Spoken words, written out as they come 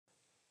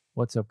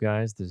What's up,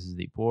 guys? This is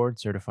the Board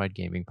Certified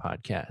Gaming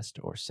Podcast,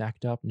 or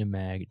Sacked Up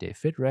Nimag de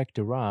Fitrek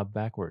de Rob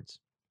backwards.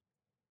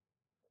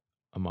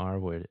 Amar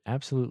would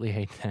absolutely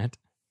hate that.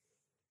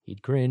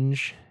 He'd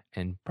cringe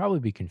and probably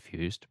be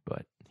confused,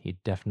 but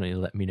he'd definitely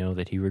let me know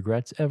that he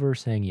regrets ever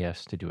saying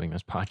yes to doing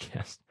this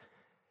podcast.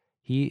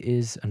 He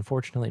is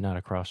unfortunately not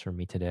across from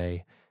me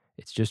today.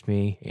 It's just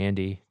me,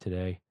 Andy,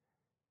 today.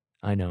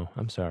 I know,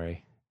 I'm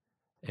sorry.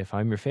 If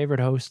I'm your favorite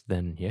host,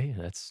 then yeah,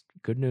 that's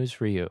good news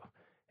for you.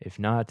 If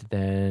not,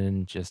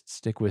 then just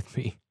stick with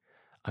me.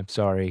 I'm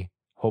sorry.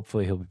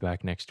 Hopefully, he'll be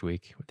back next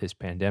week. This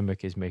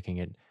pandemic is making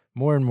it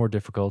more and more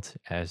difficult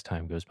as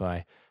time goes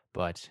by,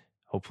 but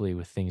hopefully,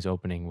 with things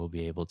opening, we'll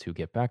be able to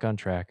get back on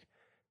track.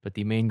 But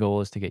the main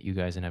goal is to get you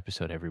guys an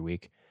episode every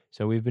week.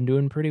 So we've been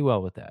doing pretty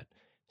well with that.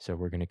 So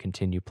we're going to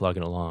continue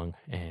plugging along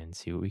and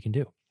see what we can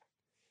do.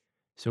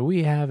 So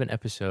we have an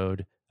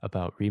episode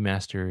about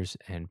remasters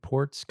and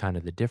ports, kind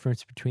of the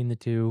difference between the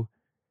two.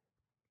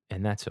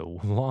 And that's a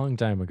long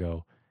time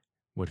ago,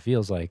 what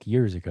feels like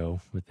years ago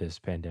with this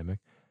pandemic.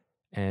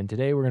 And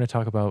today we're going to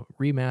talk about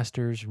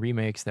remasters,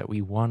 remakes that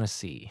we want to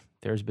see.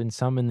 There's been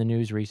some in the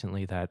news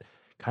recently that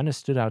kind of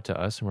stood out to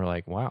us, and we're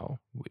like, wow,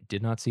 we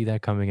did not see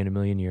that coming in a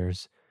million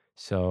years.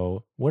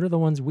 So, what are the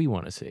ones we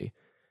want to see?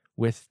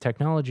 With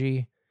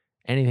technology,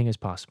 anything is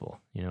possible.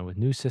 With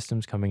new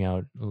systems coming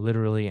out,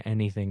 literally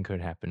anything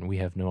could happen. We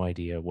have no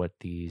idea what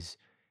these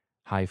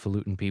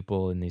highfalutin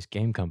people in these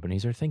game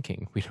companies are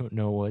thinking. We don't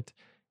know what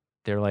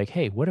they're like,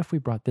 hey, what if we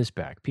brought this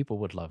back? People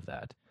would love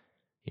that.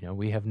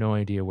 We have no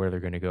idea where they're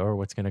going to go or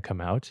what's going to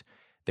come out.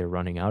 They're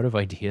running out of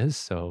ideas,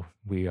 so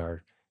we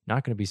are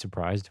not going to be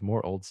surprised if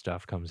more old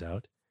stuff comes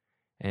out.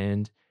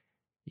 And,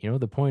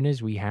 the point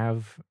is we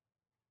have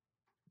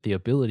the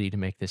ability to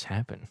make this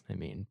happen. I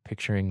mean,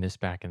 picturing this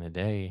back in the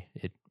day,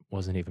 it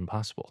wasn't even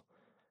possible.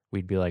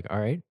 We'd be like,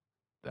 all right,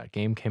 that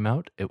game came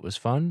out, it was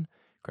fun.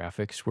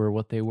 Graphics were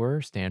what they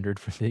were, standard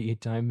for the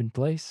time and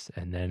place.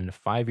 And then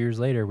 5 years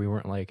later, we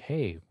weren't like,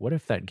 hey, what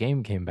if that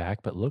game came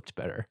back but looked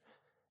better?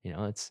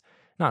 It's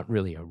not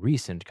really a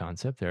recent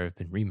concept. There have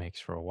been remakes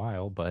for a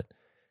while, but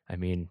I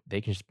mean, they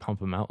can just pump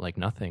them out like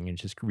nothing and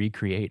just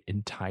recreate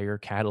entire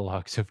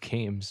catalogs of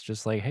games.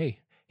 Just like,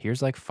 hey,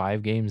 here's like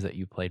 5 games that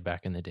you played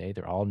back in the day.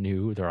 They're all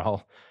new, they're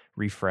all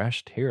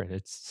refreshed. Here,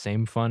 it's the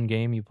same fun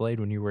game you played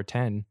when you were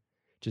 10.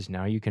 Just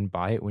now you can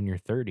buy it when you're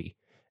 30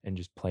 and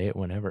just play it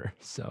whenever.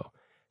 So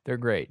they're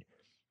great.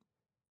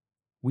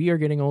 We are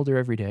getting older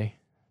every day,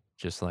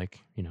 just like,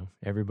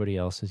 everybody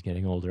else is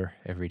getting older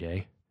every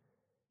day.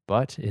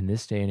 But in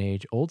this day and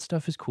age, old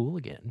stuff is cool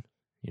again.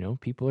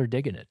 People are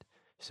digging it.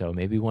 So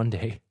maybe one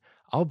day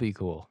I'll be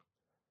cool.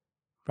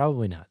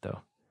 Probably not, though.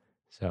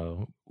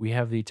 So we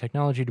have the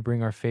technology to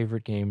bring our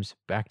favorite games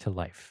back to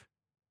life.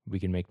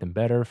 We can make them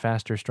better,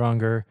 faster,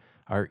 stronger.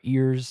 Our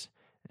ears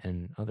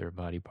and other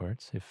body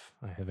parts, if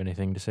I have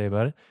anything to say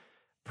about it,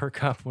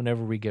 perk up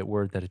whenever we get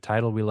word that a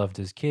title we loved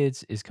as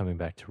kids is coming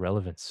back to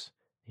relevance.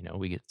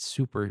 We get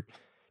super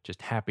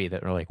just happy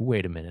that we're like,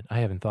 wait a minute, I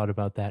haven't thought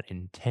about that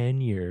in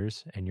 10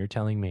 years, and you're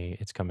telling me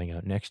it's coming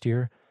out next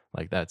year?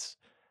 Like, that's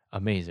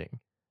amazing.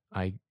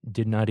 I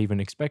did not even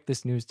expect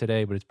this news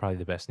today, but it's probably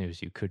the best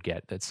news you could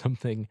get that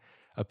something,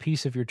 a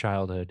piece of your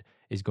childhood,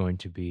 is going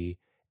to be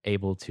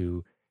able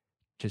to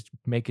just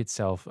make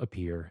itself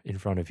appear in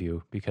front of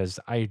you because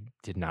I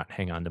did not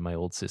hang on to my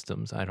old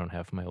systems. I don't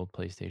have my old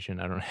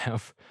PlayStation. I don't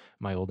have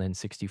my old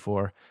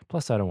N64.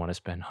 Plus, I don't want to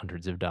spend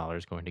hundreds of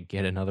dollars going to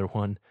get another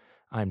one.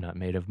 I'm not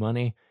made of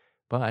money.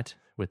 But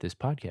with this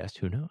podcast,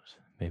 who knows?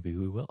 Maybe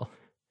we will.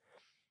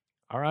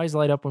 Our eyes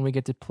light up when we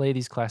get to play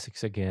these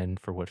classics again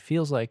for what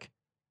feels like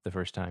the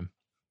first time,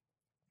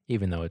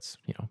 even though it's,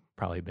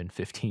 probably been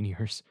 15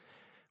 years.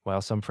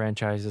 While some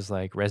franchises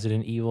like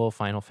Resident Evil,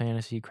 Final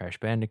Fantasy, Crash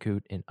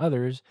Bandicoot, and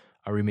others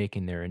are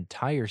remaking their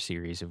entire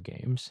series of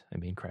games. I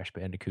mean, Crash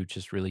Bandicoot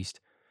just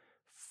released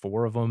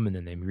 4 of them, and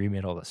then they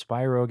remade all the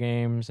Spyro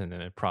games, and then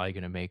they're probably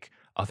going to make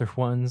other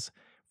ones.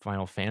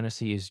 Final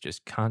Fantasy is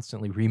just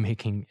constantly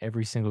remaking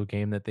every single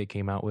game that they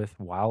came out with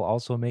while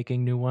also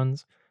making new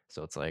ones.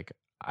 So it's like,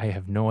 I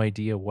have no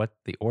idea what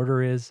the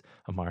order is.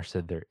 Amar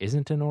said there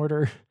isn't an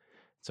order.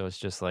 So it's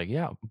just like,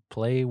 yeah,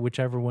 play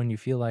whichever one you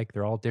feel like.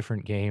 They're all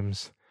different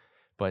games,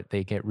 but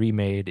they get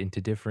remade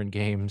into different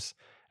games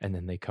and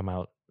then they come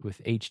out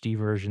with HD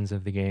versions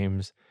of the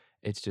games.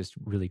 It's just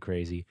really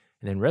crazy.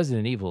 And then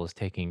Resident Evil is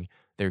taking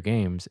their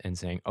games and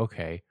saying,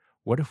 okay,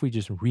 what if we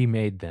just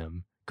remade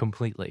them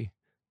completely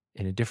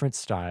in a different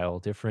style,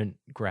 different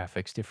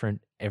graphics,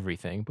 different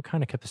everything, but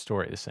kind of kept the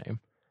story the same?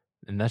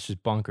 And that's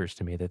just bonkers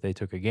to me that they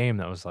took a game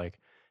that was like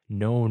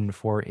known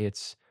for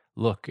its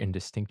look and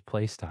distinct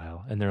play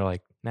style. And they're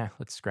like, nah,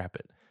 let's scrap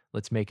it.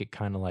 Let's make it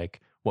kind of like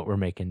what we're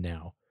making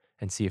now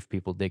and see if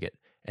people dig it.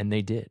 And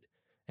they did.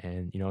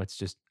 And, it's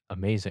just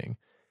amazing.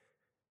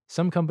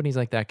 Some companies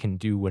like that can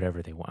do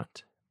whatever they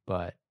want.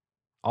 But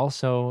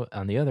also,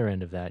 on the other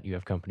end of that, you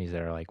have companies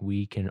that are like,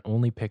 we can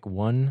only pick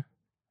one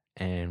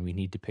and we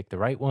need to pick the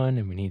right one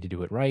and we need to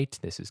do it right.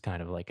 This is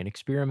kind of like an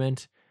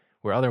experiment.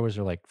 Where others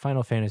are like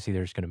Final Fantasy,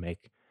 they're just going to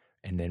make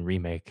and then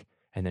remake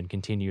and then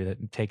continue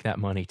that, take that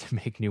money to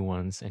make new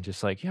ones, and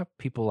just like, yep,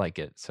 people like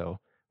it. So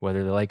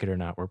whether they like it or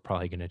not, we're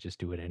probably going to just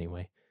do it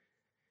anyway.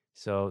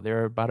 So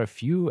there are about a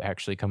few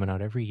actually coming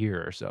out every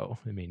year or so.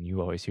 I mean,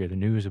 you always hear the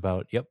news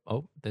about, yep,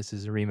 oh, this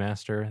is a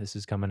remaster. This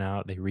is coming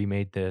out. They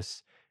remade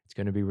this. It's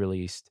going to be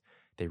released.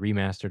 They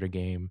remastered a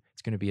game.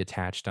 It's going to be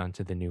attached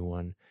onto the new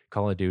one.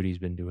 Call of Duty's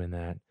been doing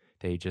that.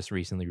 They just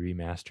recently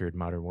remastered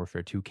Modern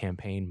Warfare 2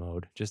 campaign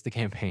mode, just the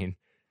campaign.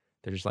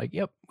 They're just like,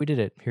 yep, we did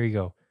it. Here you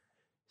go.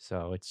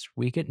 So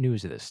we get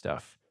news of this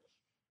stuff.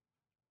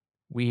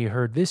 We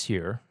heard this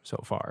year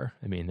so far.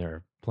 I mean, there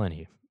are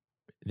plenty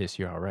this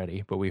year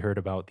already, but we heard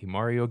about the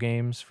Mario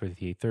games for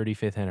the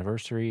 35th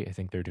anniversary. I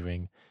think they're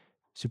doing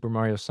Super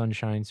Mario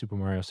Sunshine, Super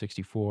Mario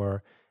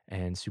 64,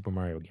 and Super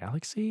Mario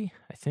Galaxy,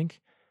 I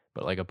think,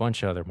 but like a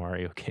bunch of other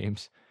Mario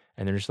games.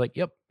 And they're just like,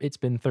 yep, it's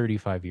been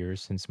 35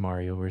 years since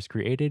Mario was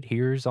created.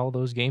 Here's all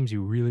those games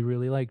you really,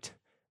 really liked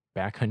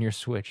back on your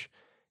Switch.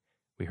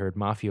 We heard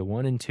Mafia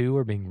 1 and 2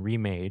 are being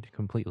remade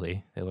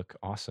completely. They look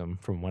awesome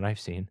from what I've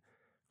seen.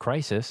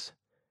 Crisis,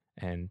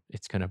 and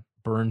it's going to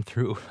burn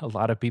through a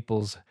lot of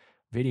people's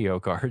video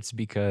cards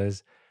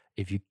because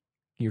if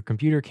your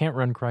computer can't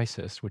run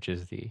Crisis, which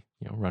is the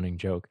running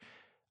joke,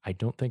 I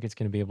don't think it's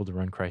going to be able to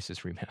run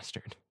Crisis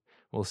Remastered.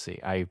 We'll see.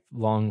 I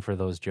long for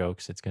those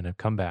jokes. It's going to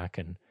come back,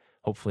 and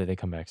hopefully they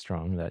come back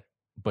strong.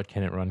 But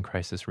can it run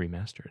Crisis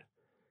Remastered?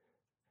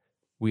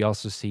 We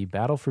also see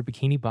Battle for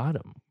Bikini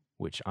Bottom,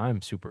 which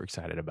I'm super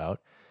excited about.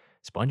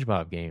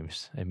 SpongeBob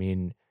games. I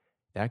mean,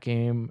 that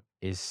game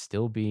is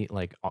still being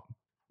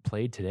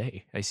played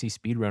today. I see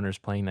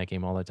speedrunners playing that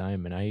game all the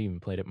time, and I even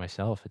played it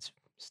myself. It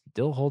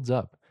still holds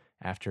up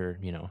after,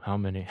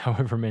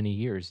 however many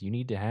years. You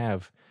need to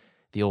have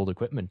the old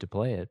equipment to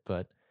play it,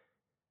 but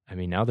I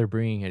mean, now they're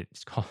bringing it.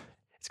 It's called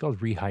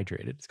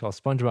Rehydrated. It's called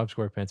SpongeBob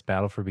SquarePants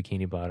Battle for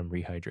Bikini Bottom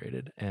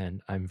Rehydrated,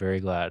 and I'm very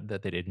glad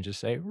that they didn't just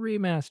say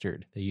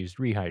remastered. They used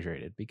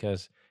Rehydrated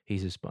because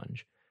he's a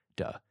sponge.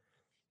 Duh.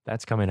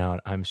 That's coming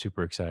out. I'm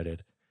super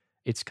excited.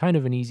 It's kind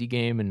of an easy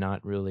game and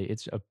not really.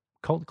 It's a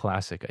cult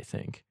classic, I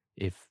think,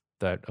 if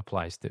that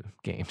applies to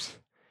games.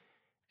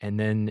 And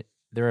then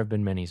there have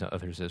been many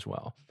others as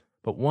well.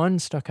 But one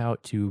stuck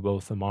out to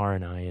both Amar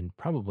and I, and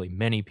probably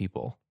many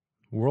people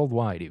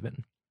worldwide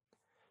even.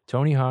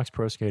 Tony Hawk's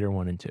Pro Skater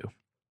 1 and 2.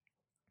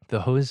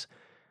 Those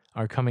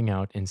are coming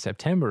out in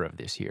September of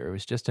this year. It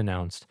was just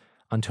announced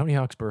on Tony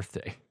Hawk's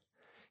birthday.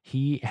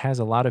 He has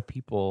a lot of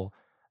people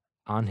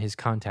on his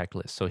contact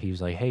list. So he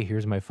was like, hey,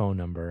 here's my phone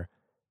number.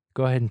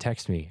 Go ahead and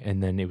text me.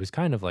 And then it was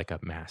kind of like a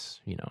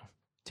mass,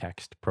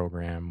 text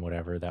program,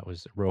 whatever. That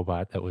was a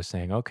robot that was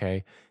saying,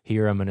 okay,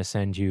 here I'm going to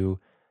send you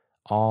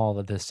all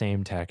of the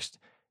same text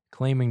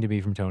claiming to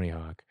be from Tony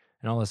Hawk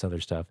and all this other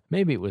stuff.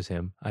 Maybe it was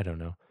him. I don't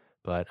know.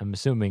 But I'm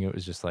assuming it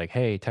was just like,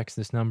 hey, text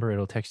this number.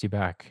 It'll text you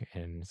back.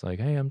 And it's like,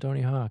 hey, I'm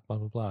Tony Hawk, blah,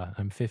 blah, blah.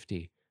 I'm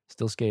 50,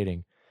 still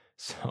skating.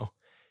 So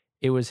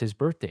it was his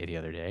birthday the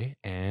other day.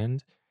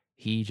 And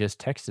he just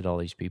texted all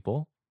these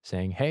people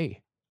saying,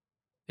 hey,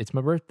 it's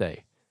my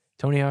birthday.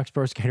 Tony Hawk's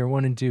Pro Skater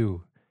 1 and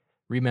 2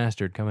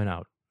 remastered coming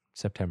out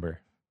September.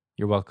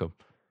 You're welcome.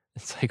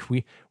 It's like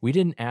we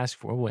didn't ask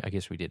for, well, I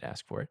guess we did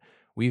ask for it.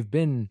 We've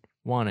been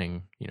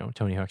wanting,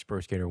 Tony Hawk's Pro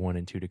Skater 1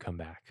 and 2 to come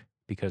back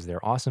because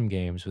they're awesome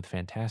games with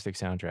fantastic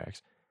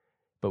soundtracks.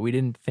 But we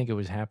didn't think it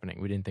was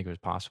happening. We didn't think it was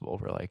possible.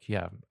 We're like,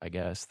 yeah, I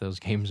guess those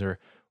games are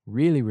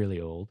really,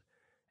 really old.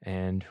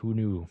 And who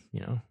knew,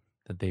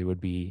 that they would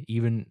be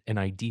even an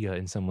idea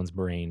in someone's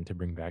brain to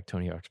bring back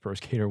Tony Hawk's Pro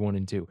Skater 1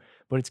 and 2.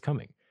 But it's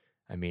coming.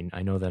 I mean,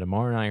 I know that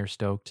Amar and I are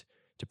stoked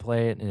to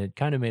play it, and it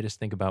kind of made us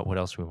think about what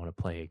else we want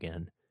to play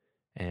again.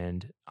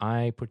 And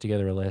I put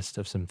together a list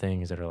of some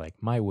things that are like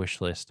my wish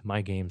list,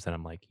 my games that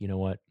I'm like, you know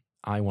what?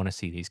 I want to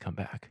see these come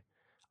back.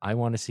 I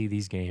want to see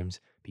these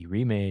games be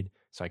remade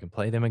so I can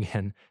play them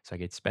again, so I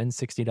could spend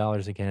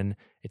 $60 again.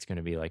 It's going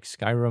to be like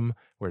Skyrim,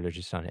 where they're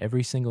just on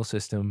every single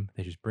system.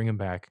 They just bring them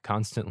back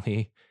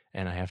constantly,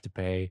 and I have to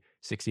pay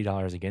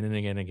 $60 again and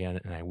again and again,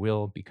 and I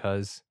will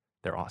because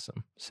they're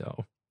awesome.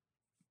 So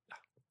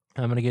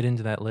I'm going to get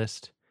into that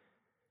list.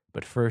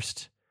 But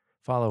first,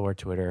 follow our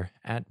Twitter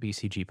at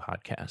BCG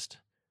Podcast.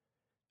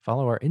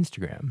 Follow our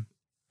Instagram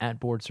at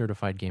Board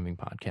Certified Gaming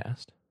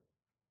Podcast.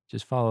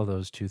 Just follow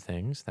those two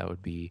things. That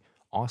would be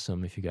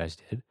awesome if you guys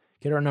did.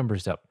 Get our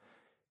numbers up.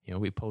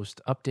 We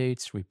post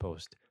updates. We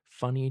post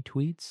funny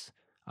tweets.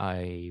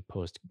 I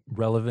post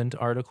relevant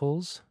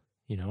articles.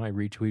 I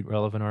retweet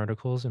relevant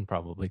articles and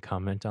probably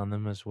comment on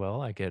them as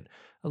well. I get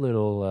a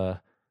little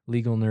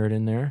legal nerd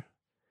in there,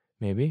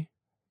 maybe.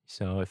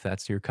 So if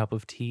that's your cup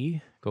of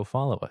tea, go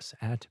follow us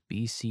at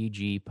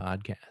BCG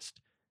Podcast.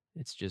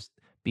 It's just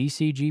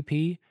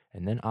BCGP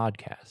and then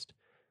Oddcast.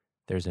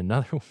 There's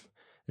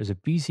a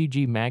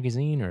BCG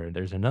magazine, or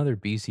there's another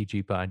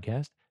BCG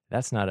podcast.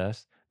 That's not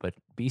us, but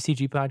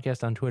BCG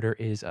Podcast on Twitter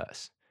is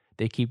us.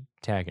 They keep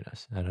tagging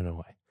us. I don't know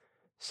why.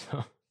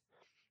 So,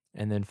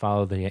 and then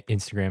follow the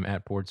Instagram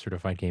at Board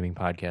Certified Gaming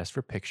Podcast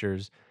for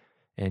pictures,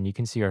 and you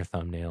can see our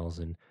thumbnails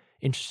and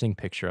interesting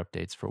picture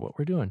updates for what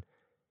we're doing.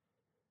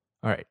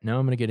 All right, now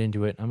I'm going to get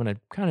into it. I'm going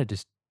to kind of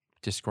just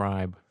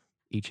describe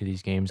each of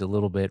these games a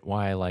little bit,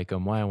 why I like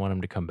them, why I want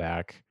them to come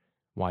back,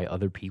 why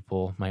other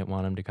people might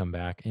want them to come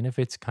back, and if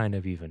it's kind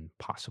of even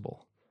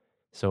possible.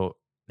 So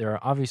there are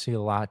obviously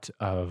a lot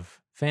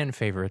of fan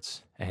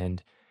favorites,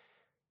 and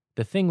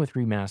the thing with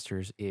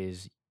remasters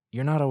is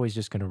you're not always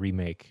just going to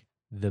remake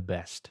the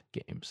best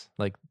games.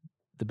 Like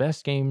the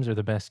best games are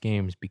the best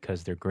games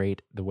because they're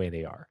great the way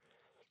they are.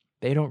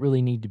 They don't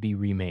really need to be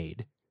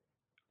remade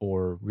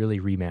or really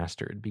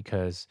remastered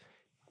because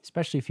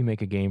especially if you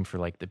make a game for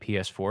like the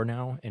PS4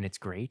 now and it's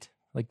great,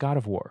 like God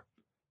of War.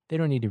 They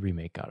don't need to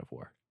remake God of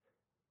War.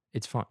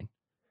 It's fine.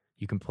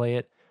 You can play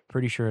it.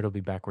 Pretty sure it'll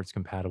be backwards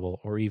compatible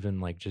or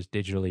even like just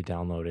digitally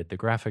downloaded. The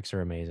graphics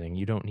are amazing.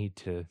 You don't need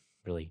to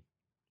really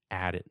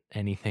add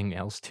anything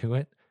else to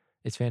it.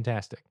 It's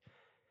fantastic.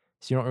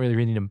 So you don't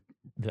really need to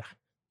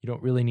you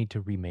don't really need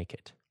to remake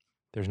it.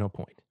 There's no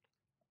point.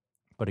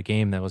 But a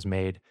game that was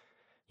made,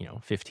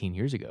 15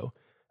 years ago,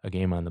 a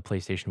game on the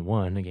PlayStation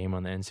 1, a game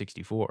on the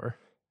N64,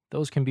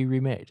 those can be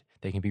remade.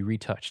 They can be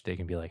retouched. They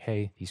can be like,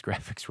 hey, these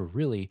graphics were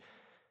really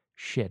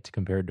shit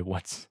compared to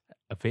what's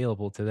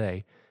available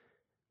today.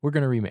 We're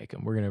going to remake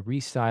them. We're going to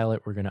restyle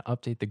it. We're going to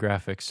update the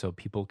graphics so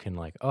people can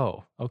like,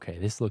 oh, okay,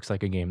 this looks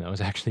like a game that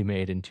was actually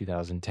made in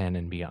 2010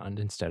 and beyond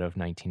instead of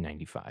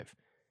 1995.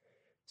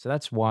 So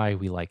that's why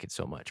we like it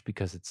so much,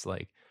 because it's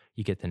like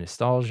you get the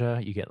nostalgia,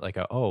 you get like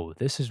oh,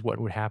 this is what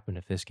would happen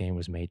if this game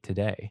was made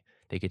today.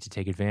 They get to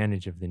take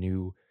advantage of the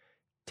new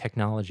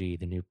technology,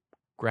 the new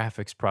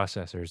graphics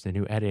processors, the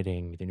new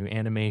editing, the new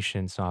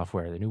animation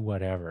software, the new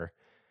whatever.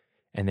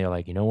 And they're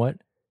like, you know what?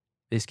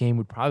 This game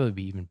would probably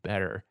be even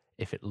better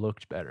if it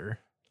looked better.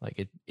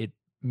 Like it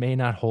may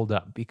not hold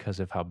up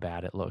because of how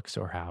bad it looks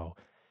or how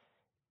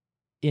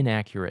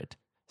inaccurate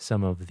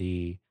some of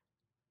the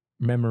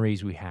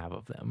memories we have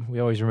of them. We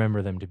always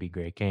remember them to be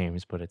great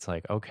games, but it's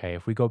like, okay,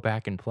 if we go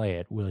back and play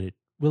it, will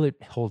it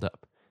hold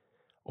up?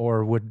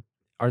 Or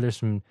are there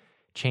some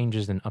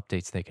changes and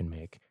updates they can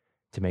make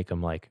to make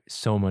them like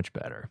so much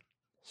better?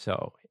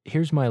 So,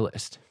 here's my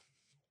list.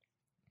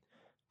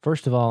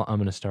 First of all, I'm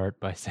going to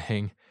start by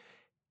saying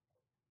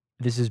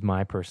this is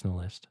my personal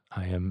list.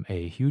 I am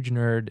a huge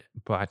nerd,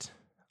 but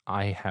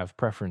I have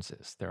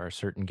preferences. There are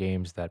certain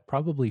games that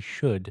probably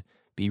should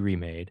be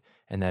remade,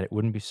 and that it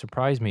wouldn't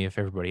surprise me if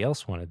everybody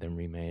else wanted them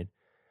remade,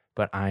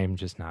 but I am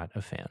just not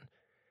a fan.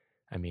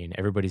 I mean,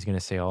 everybody's going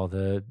to say all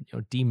the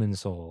Demon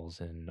Souls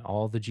and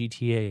all the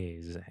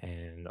GTAs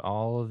and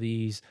all of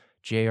these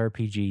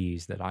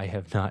JRPGs that I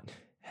have not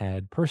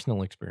had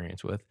personal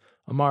experience with.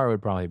 Amar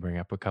would probably bring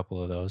up a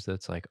couple of those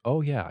that's like,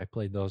 oh yeah, I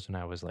played those when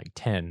I was like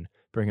 10,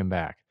 bring them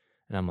back.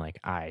 And I'm like,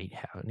 I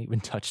haven't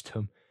even touched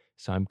them.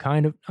 So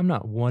I'm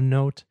not one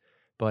note,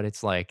 but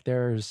it's like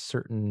there's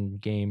certain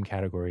game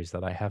categories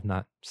that I have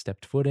not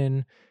stepped foot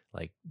in.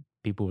 Like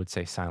people would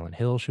say Silent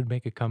Hill should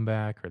make a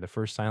comeback or the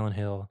first Silent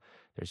Hill.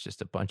 There's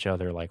just a bunch of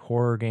other like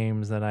horror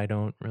games that I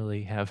don't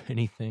really have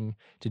anything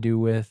to do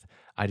with.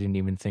 I didn't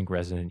even think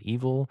Resident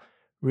Evil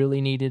really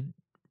needed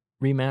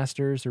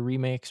remasters or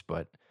remakes,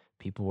 but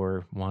people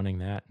were wanting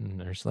that. And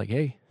they're just like,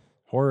 hey,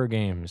 horror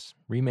games,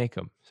 remake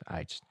them.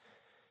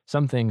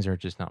 Some things are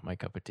just not my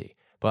cup of tea.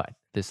 But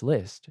this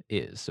list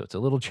is, so it's a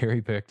little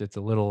cherry picked. It's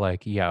a little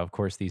like, yeah, of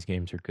course these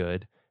games are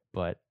good,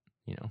 but,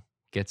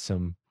 get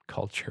some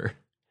culture,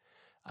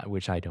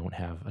 which I don't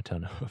have a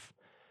ton of.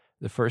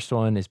 The first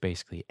one is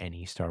basically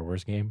any Star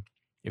Wars game.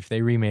 If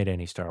they remade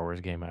any Star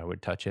Wars game, I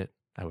would touch it.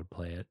 I would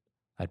play it.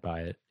 I'd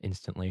buy it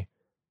instantly.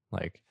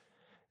 Like,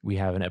 we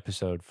have an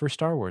episode for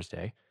Star Wars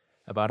Day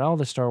about all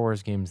the Star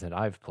Wars games that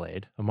I've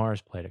played.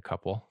 Amar's played a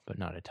couple, but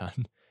not a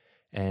ton.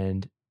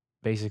 And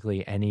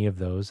basically, any of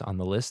those on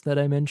the list that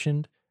I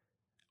mentioned,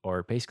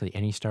 or basically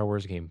any Star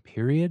Wars game,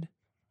 period,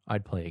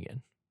 I'd play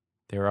again.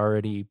 They're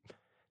already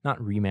not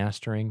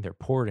remastering, they're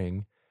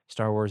porting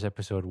Star Wars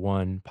Episode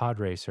 1 Pod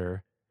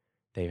Racer.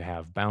 They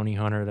have Bounty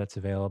Hunter that's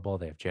available.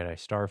 They have Jedi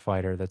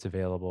Starfighter that's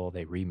available.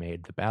 They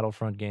remade the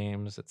Battlefront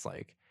games. It's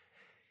like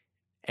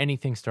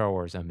anything Star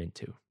Wars I'm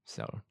into.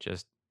 So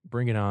just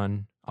bring it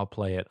on. I'll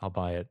play it. I'll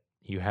buy it.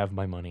 You have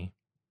my money.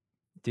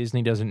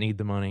 Disney doesn't need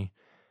the money.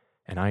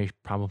 And I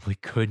probably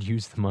could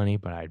use the money,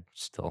 but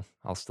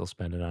I'll still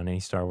spend it on any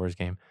Star Wars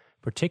game.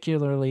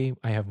 Particularly,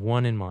 I have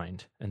one in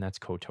mind, and that's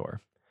KOTOR,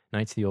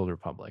 Knights of the Old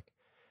Republic.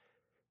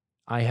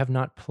 I have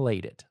not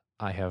played it.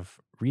 I have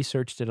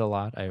researched it a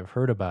lot. I have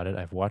heard about it.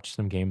 I've watched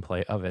some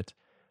gameplay of it,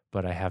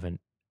 but I haven't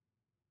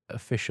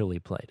officially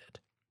played it.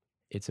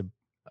 It's a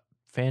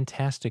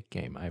fantastic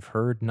game. I've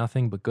heard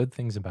nothing but good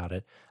things about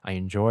it. I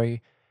enjoy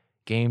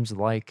games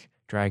like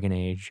Dragon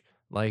Age,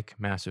 like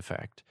Mass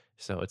Effect.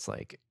 So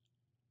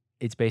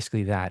it's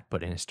basically that,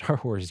 but in a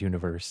Star Wars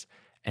universe.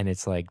 And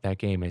it's like that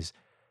game is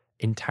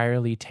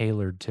entirely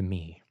tailored to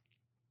me.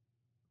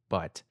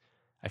 But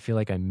I feel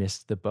like I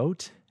missed the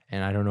boat,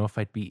 and I don't know if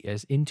I'd be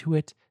as into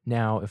it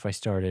now if I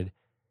started.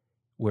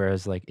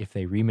 Whereas, like, if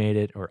they remade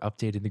it or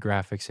updated the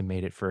graphics and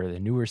made it for the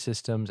newer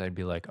systems, I'd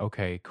be like,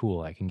 okay,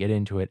 cool, I can get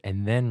into it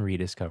and then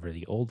rediscover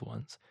the old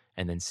ones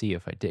and then see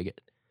if I dig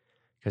it.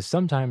 Because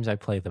sometimes I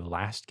play the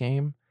last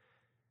game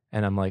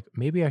and I'm like,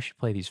 maybe I should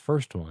play these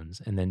first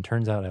ones, and then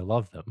turns out I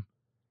love them.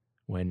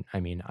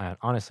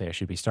 honestly, I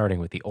should be starting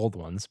with the old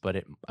ones,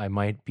 but I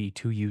might be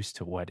too used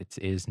to what it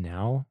is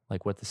now,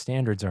 like what the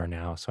standards are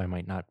now. So I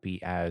might not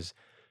be as,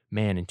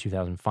 man, in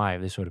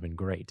 2005, this would have been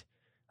great.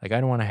 Like, I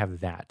don't want to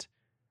have that.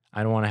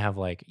 I don't want to have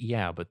like,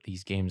 yeah, but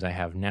these games I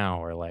have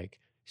now are like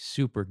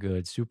super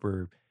good,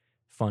 super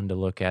fun to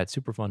look at,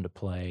 super fun to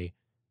play.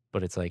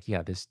 But it's like,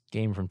 yeah, this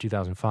game from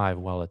 2005,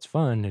 while it's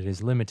fun, it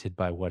is limited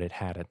by what it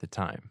had at the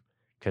time.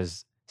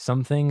 Because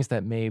some things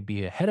that may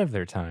be ahead of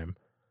their time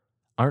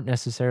aren't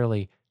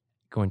necessarily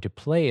going to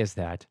play as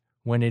that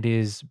when it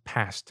is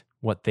past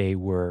what they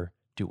were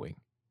doing,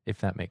 if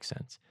that makes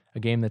sense. A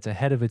game that's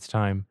ahead of its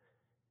time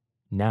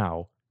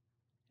now,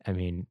 I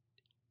mean,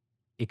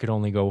 it could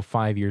only go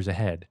 5 years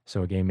ahead.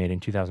 So a game made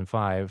in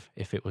 2005,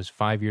 if it was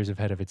 5 years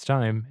ahead of its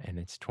time and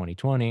it's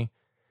 2020,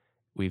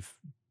 we've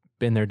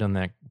been there, done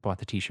that, bought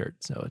the t-shirt.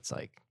 So it's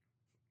like,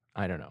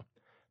 I don't know.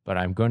 But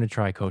I'm going to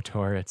try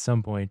KOTOR at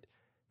some point.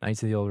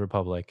 Knights of the Old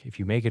Republic. If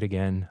you make it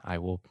again, I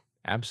will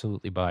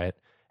absolutely buy it.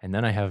 And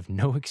then I have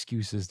no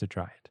excuses to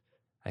try it.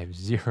 I have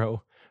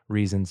zero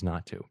reasons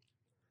not to.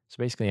 So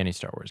basically any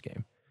Star Wars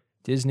game.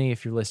 Disney,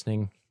 if you're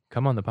listening,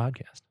 come on the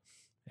podcast.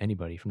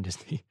 Anybody from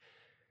Disney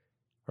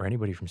or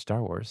anybody from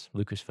Star Wars,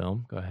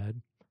 Lucasfilm, go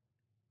ahead.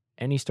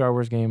 Any Star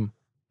Wars game,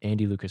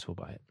 Andy Lucas will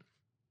buy it.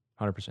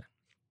 100%.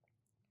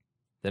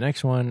 The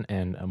next one,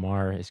 and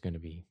Amar is going to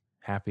be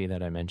happy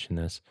that I mentioned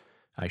this.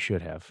 I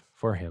should have,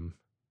 for him.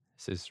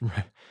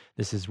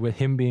 This is with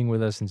him being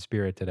with us in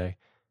spirit today.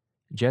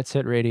 Jet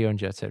Set Radio and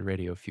Jet Set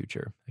Radio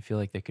Future. I feel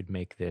like they could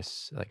make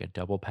this like a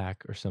double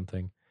pack or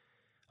something.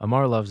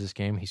 Amar loves this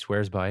game. He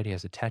swears by it. He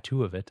has a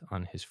tattoo of it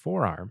on his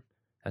forearm.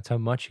 That's how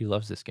much he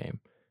loves this game.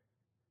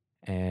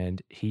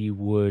 And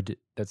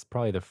that's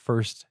probably the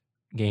first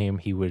game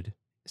he would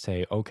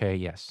say, okay,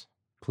 yes,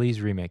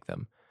 please remake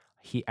them.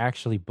 He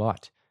actually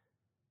got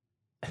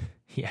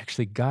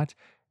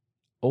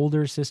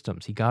older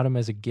systems. He got them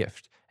as a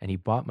gift, and he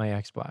bought my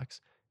Xbox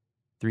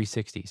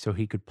 360 so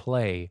he could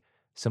play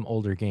some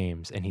older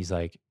games. And he's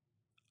like,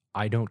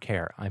 I don't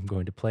care. I'm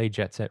going to play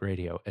Jet Set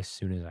Radio as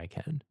soon as I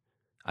can.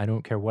 I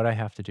don't care what I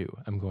have to do.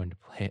 I'm going to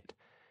play it.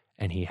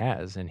 And he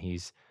has, and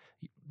he's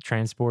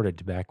transported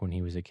to back when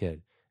he was a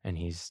kid, and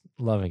he's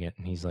loving it.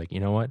 And he's like, you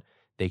know what?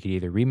 They could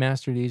either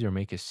remaster these or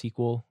make a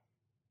sequel,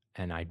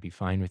 and I'd be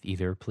fine with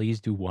either. Please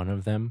do one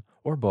of them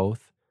or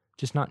both,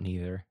 just not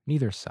neither.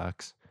 Neither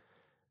sucks.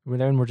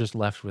 Then we're just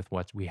left with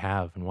what we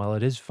have. And while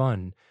it is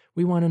fun,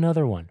 we want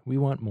another one. We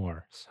want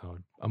more. So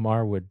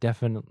Amar would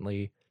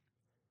definitely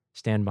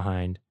stand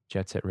behind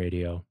Jet Set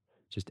Radio,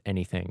 just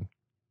anything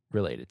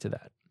related to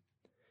that.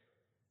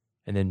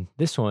 And then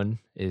this one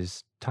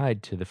is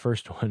tied to the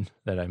first one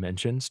that I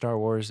mentioned, Star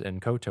Wars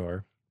and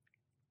KOTOR,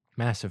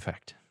 Mass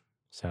Effect.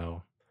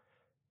 So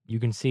you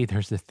can see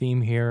there's the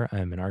theme here.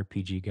 I'm an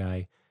RPG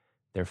guy.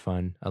 They're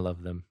fun. I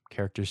love them.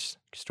 Characters,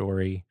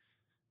 story,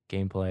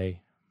 gameplay,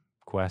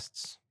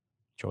 quests,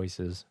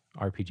 choices.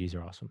 RPGs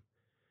are awesome.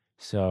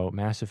 So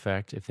Mass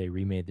Effect, if they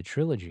remade the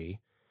trilogy,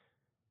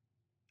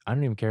 I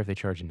don't even care if they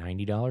charge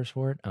 $90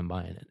 for it. I'm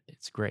buying it.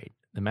 It's great.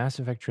 The Mass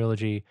Effect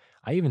trilogy,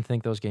 I even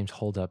think those games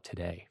hold up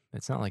today.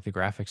 It's not like the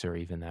graphics are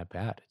even that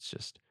bad. It's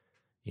just,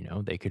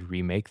 they could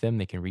remake them,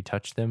 they can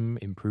retouch them,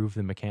 improve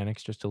the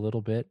mechanics just a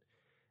little bit,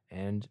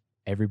 and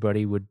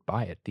everybody would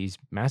buy it. These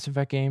Mass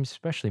Effect games,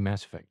 especially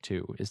Mass Effect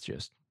 2, is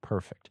just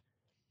perfect.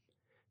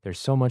 There's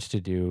so much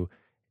to do.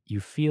 You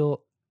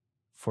feel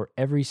for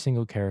every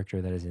single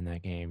character that is in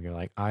that game, you're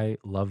like, I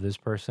love this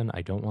person.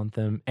 I don't want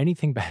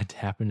anything bad to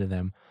happen to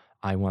them.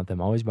 I want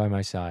them always by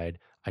my side.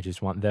 I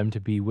just want them to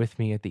be with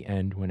me at the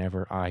end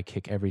whenever I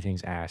kick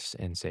everything's ass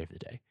and save the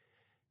day.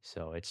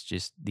 So it's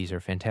just, these are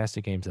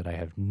fantastic games that I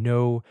have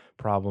no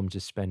problem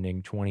just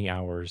spending 20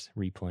 hours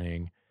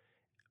replaying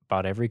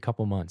about every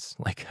couple months.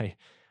 Like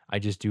I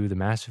just do the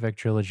Mass Effect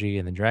trilogy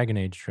and the Dragon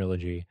Age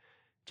trilogy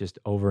just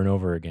over and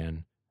over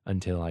again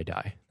until I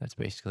die. That's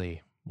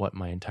basically what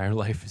my entire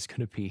life is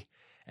going to be.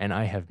 And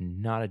I have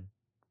not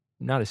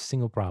a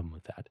single problem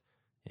with that.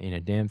 Ain't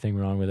a damn thing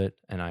wrong with it,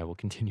 and I will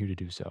continue to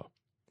do so.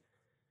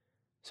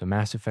 So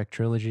Mass Effect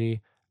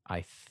trilogy,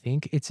 I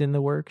think it's in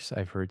the works.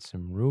 I've heard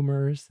some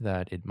rumors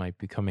that it might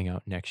be coming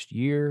out next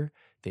year.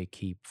 They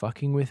keep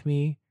fucking with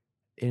me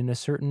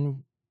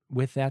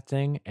with that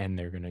thing, and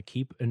they're going to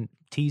keep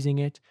teasing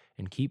it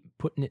and keep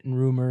putting it in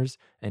rumors,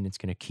 and it's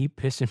going to keep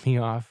pissing me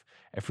off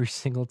every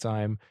single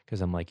time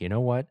because I'm like, you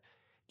know what?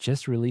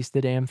 Just release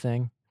the damn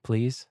thing,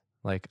 please.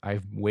 Like,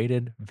 I've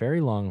waited very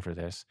long for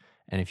this,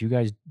 and if you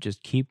guys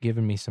just keep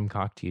giving me some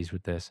cock tease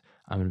with this,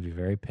 I'm going to be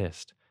very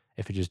pissed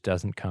if it just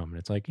doesn't come. And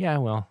it's like, yeah,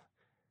 well,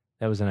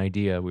 that was an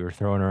idea we were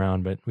throwing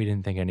around, but we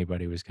didn't think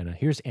anybody was going to.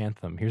 Here's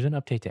Anthem. Here's an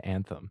update to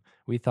Anthem.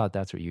 We thought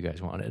that's what you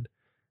guys wanted.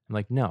 I'm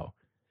like, no,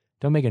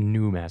 don't make a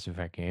new Mass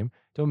Effect game.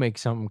 Don't make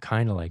something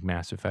kind of like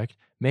Mass Effect.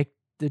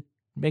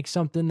 Make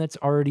something that's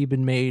already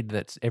been made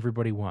that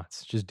everybody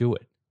wants. Just do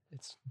it.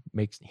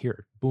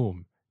 Here,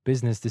 boom,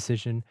 business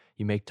decision.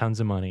 You make tons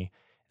of money.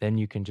 Then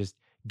you can just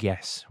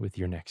guess with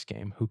your next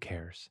game. Who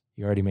cares?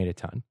 You already made a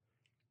ton.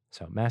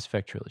 So Mass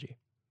Effect trilogy.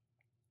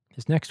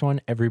 This next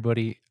one,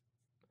 everybody,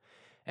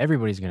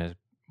 everybody's going to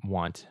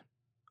want,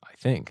 I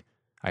think,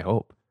 I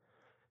hope,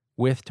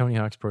 with Tony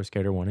Hawk's Pro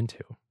Skater 1 and 2.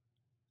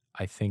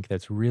 I think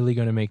that's really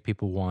going to make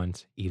people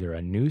want either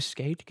a new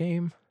Skate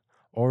game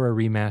or a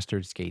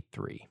remastered Skate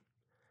 3.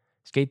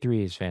 Skate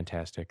 3 is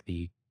fantastic.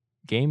 The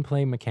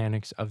gameplay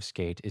mechanics of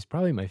Skate is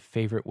probably my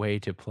favorite way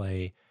to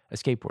play a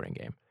skateboarding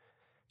game.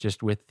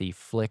 Just with the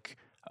flick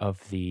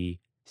of the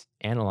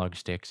analog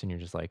sticks, and you're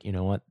just like, you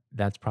know what?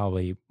 That's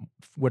probably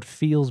what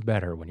feels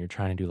better when you're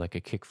trying to do like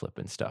a kickflip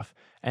and stuff.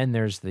 And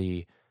there's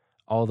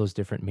all those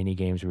different mini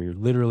games where your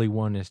literally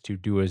one is to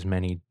do as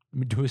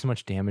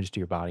much damage to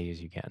your body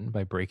as you can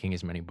by breaking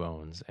as many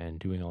bones and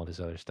doing all this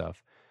other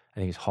stuff. I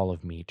think it's Hall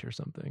of Meat or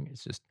something.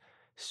 It's just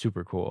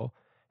super cool.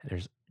 And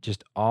there's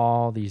just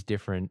all these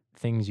different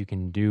things you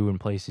can do and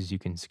places you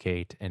can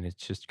skate, and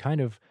it's just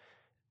kind of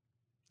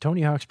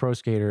Tony Hawk's Pro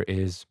Skater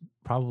is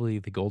probably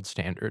the gold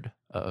standard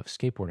of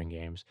skateboarding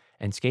games,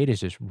 and Skate is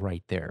just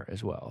right there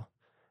as well.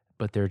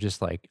 But they're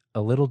just like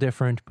a little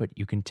different, but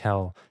you can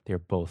tell they're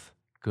both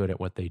good at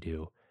what they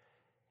do.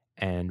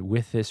 And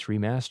with this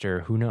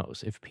remaster, who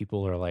knows? If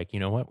people are like, you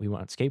know what, we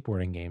want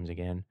skateboarding games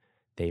again,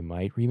 they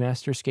might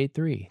remaster Skate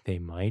 3. They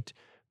might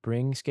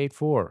bring Skate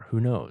 4. Who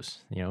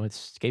knows?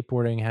 It's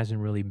skateboarding hasn't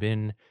really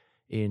been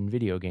in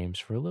video games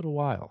for a little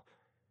while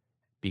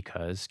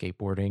because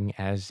skateboarding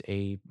as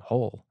a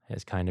whole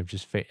has kind of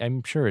just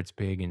I'm sure it's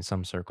big in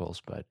some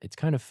circles, but it's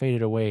kind of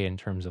faded away in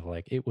terms of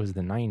like it was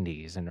the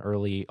 90s and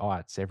early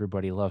aughts.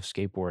 Everybody loved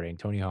skateboarding.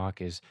 Tony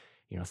Hawk is,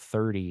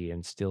 30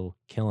 and still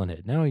killing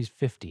it. Now he's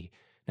 50.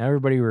 Now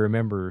everybody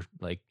remember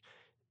like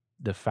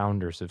the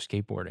founders of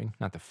skateboarding,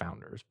 not the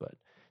founders, but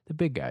the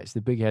big guys,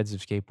 the big heads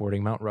of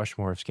skateboarding, Mount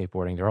Rushmore of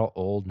skateboarding. They're all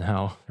old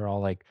now. They're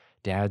all like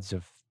dads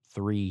of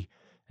 3.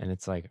 And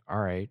it's like, all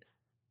right,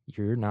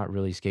 you're not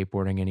really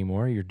skateboarding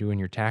anymore. You're doing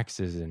your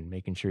taxes and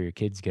making sure your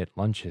kids get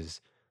lunches.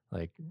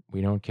 Like,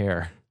 we don't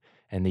care.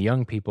 And the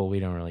young people, we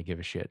don't really give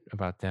a shit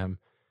about them.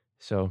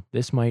 So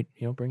this might,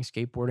 bring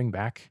skateboarding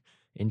back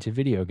into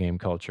video game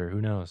culture.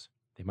 Who knows?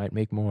 They might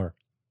make more.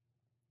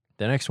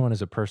 The next one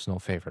is a personal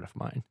favorite of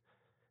mine,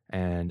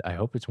 and I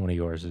hope it's one of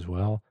yours as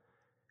well.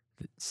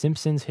 The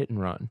Simpsons Hit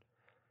and Run.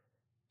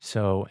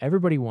 So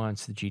everybody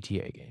wants the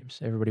GTA games.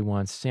 Everybody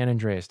wants San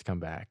Andreas to come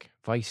back,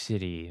 Vice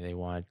City. They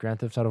want Grand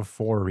Theft Auto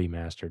 4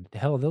 remastered.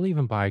 Hell, they'll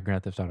even buy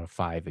Grand Theft Auto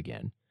 5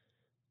 again.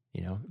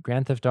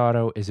 Grand Theft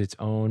Auto is its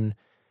own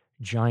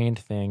giant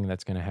thing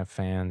that's going to have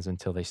fans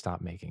until they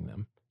stop making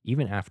them,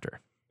 even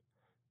after.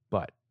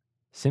 But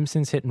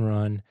Simpsons Hit and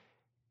Run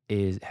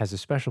has a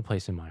special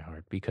place in my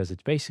heart because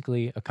it's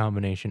basically a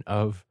combination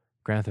of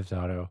Grand Theft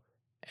Auto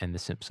and The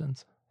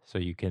Simpsons. So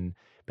you can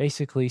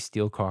basically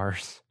steal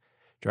cars,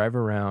 drive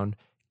around,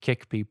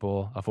 kick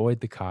people, avoid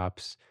the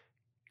cops,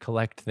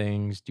 collect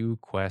things, do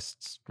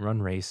quests,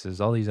 run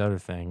races, all these other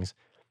things.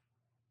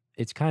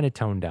 It's kind of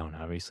toned down,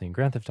 obviously. In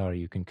Grand Theft Auto,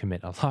 you can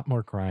commit a lot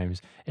more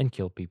crimes and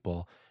kill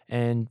people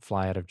and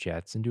fly out of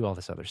jets and do all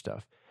this other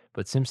stuff.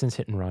 But Simpsons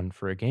Hit and Run,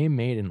 for a game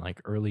made in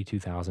like early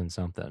 2000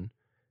 something,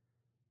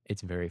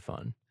 it's very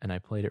fun. And I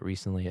played it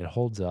recently. It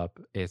holds up.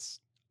 It's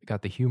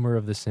got the humor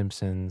of The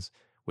Simpsons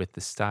with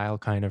the style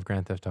kind of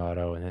Grand Theft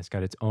Auto, and it's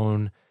got its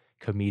own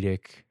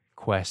comedic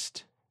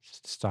quest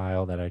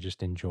style that I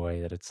just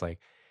enjoy. That it's like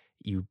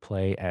you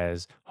play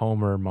as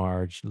Homer,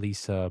 Marge,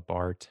 Lisa,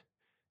 Bart,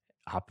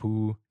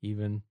 Apu,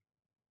 even.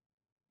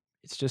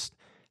 It's just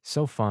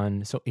so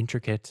fun, so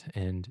intricate,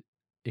 and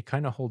it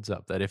kind of holds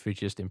up. That if it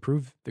just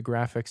improved the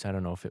graphics, I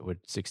don't know if it would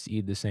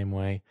succeed the same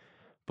way,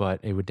 but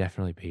it would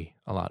definitely be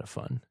a lot of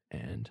fun.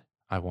 And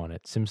I want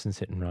it. Simpsons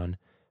Hit and Run.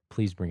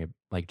 Please bring it,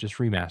 like, just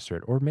remaster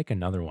it or make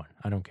another one.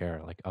 I don't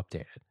care. Like,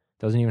 update it.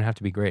 Doesn't even have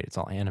to be great. It's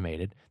all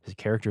animated. The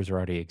characters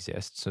already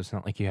exist, so it's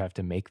not like you have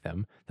to make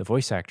them. The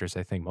voice actors,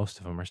 I think most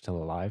of them are still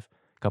alive.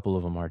 A couple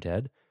of them are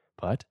dead,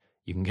 but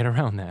you can get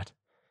around that.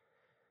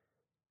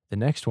 The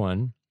next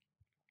one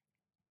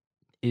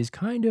is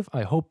kind of,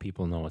 I hope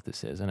people know what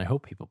this is, and I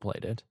hope people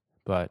played it,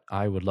 but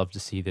I would love to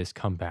see this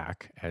come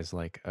back as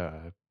like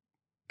a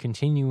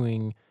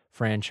continuing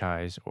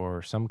franchise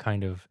or some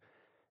kind of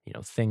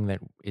thing that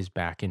is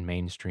back in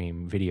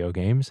mainstream video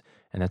games,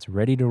 and that's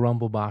Ready to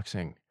Rumble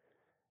boxing.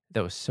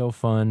 That was so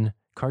fun.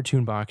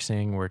 Cartoon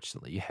boxing where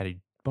you had a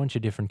bunch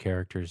of different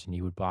characters and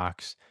you would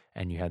box,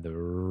 and you had the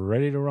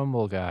Ready to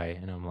Rumble guy,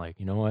 and I'm like,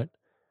 you know what?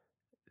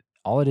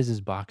 All it is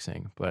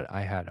boxing, but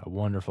I had a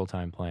wonderful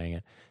time playing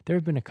it. There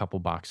have been a couple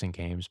boxing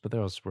games, but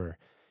those were,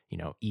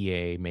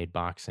 EA made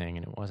boxing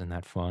and it wasn't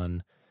that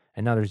fun.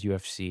 And now there's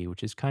UFC,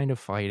 which is kind of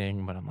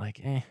fighting, but I'm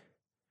like,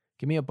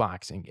 give me a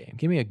boxing game.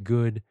 Give me a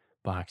good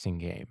boxing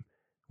game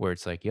where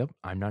it's like, yep,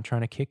 I'm not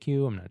trying to kick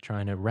you. I'm not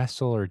trying to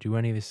wrestle or do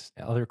any of this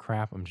other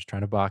crap. I'm just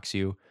trying to box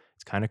you.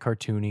 It's kind of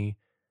cartoony.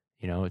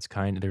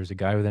 There's a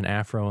guy with an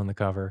afro on the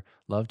cover.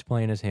 Loved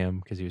playing as him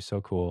because he was so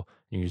cool.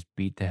 And you just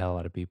beat the hell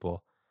out of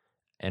people.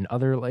 And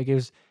other, like,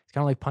 it's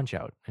kind of like Punch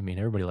Out. I mean,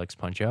 everybody likes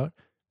Punch Out,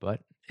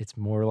 but it's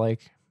more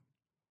like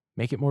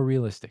make it more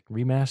realistic.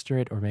 Remaster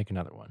it or make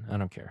another one. I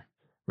don't care.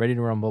 Ready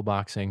to Rumble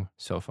boxing,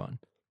 so fun.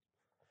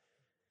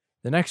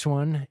 The next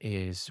one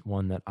is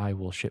one that I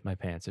will shit my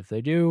pants if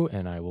they do,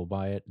 and I will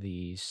buy it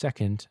the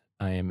second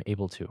I am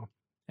able to.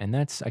 And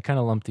that's, I kind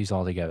of lump these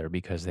all together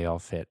because they all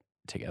fit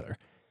together.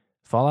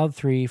 Fallout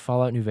 3,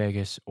 Fallout New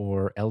Vegas,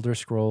 or Elder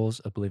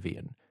Scrolls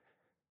Oblivion.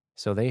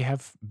 So they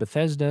have,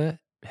 Bethesda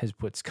has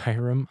put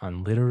Skyrim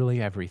on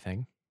literally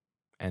everything,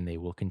 and they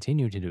will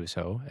continue to do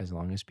so as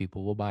long as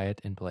people will buy it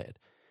and play it.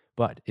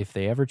 But if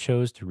they ever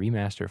chose to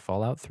remaster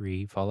Fallout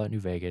 3, Fallout New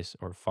Vegas,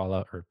 or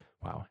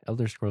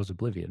Elder Scrolls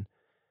Oblivion,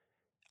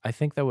 I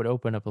think that would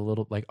open up a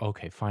little like,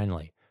 okay,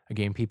 finally, a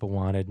game people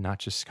wanted, not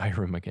just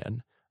Skyrim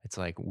again. It's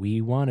like, we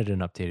wanted an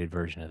updated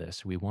version of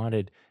this. We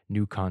wanted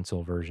new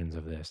console versions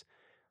of this.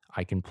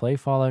 I can play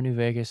Fallout New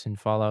Vegas and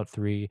Fallout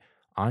 3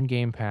 on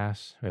Game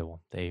Pass.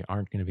 Well, they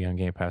aren't going to be on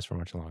Game Pass for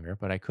much longer,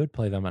 but I could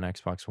play them on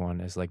Xbox One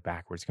as like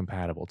backwards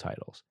compatible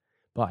titles.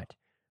 But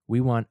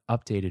we want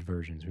updated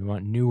versions. We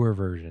want newer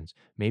versions.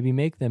 Maybe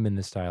make them in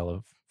the style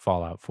of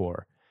Fallout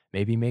 4.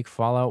 Maybe make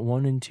Fallout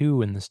 1 and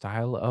 2 in the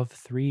style of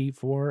 3,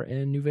 4,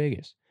 and New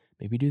Vegas.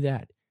 Maybe do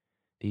that.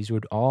 These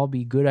would all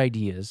be good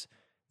ideas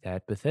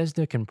that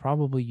Bethesda can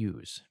probably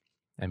use.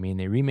 I mean,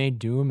 they remade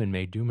Doom and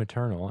made Doom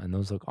Eternal, and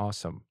those look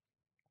awesome.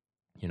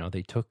 You know,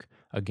 they took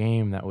a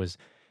game that was,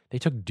 they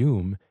took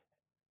Doom.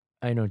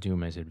 I know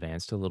Doom has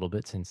advanced a little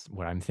bit since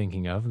what I'm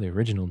thinking of, the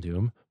original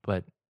Doom,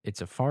 but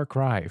it's a far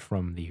cry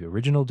from the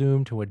original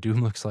Doom to what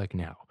Doom looks like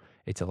now.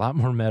 It's a lot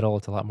more metal,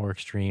 it's a lot more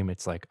extreme,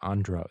 it's like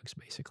on drugs,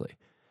 basically.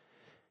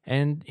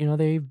 And, you know,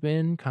 they've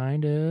been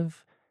kind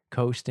of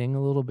coasting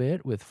a little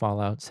bit with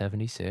Fallout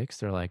 76.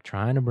 They're like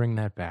trying to bring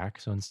that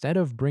back. So instead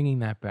of bringing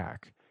that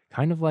back,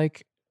 kind of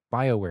like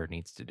BioWare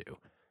needs to do,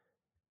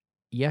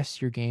 yes,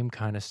 your game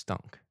kind of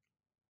stunk.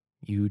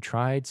 You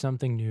tried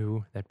something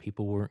new that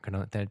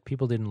that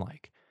people didn't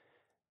like.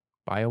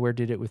 BioWare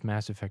did it with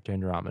Mass Effect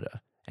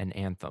Andromeda and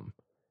Anthem.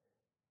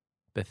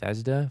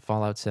 Bethesda,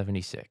 Fallout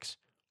 76.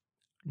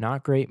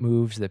 Not great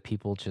moves that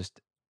people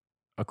just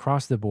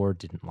across the board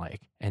didn't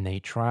like. And they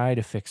try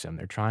to fix them.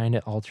 They're trying to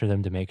alter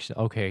them to make,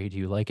 okay, do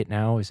you like it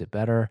now? Is it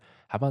better?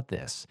 How about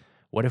this?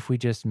 What if we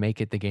just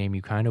make it the game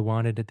you kind of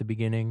wanted at the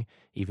beginning,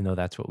 even though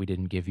that's what we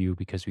didn't give you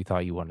because we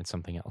thought you wanted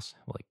something else?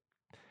 Like,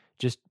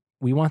 just,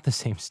 we want the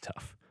same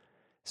stuff.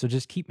 So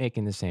just keep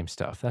making the same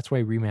stuff. That's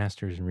why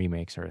remasters and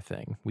remakes are a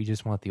thing. We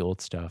just want the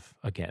old stuff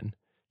again.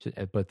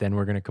 But then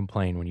we're going to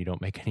complain when you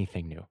don't make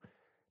anything new.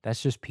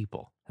 That's just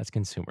people. That's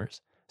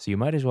consumers. So you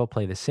might as well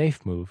play the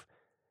safe move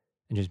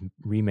and just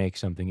remake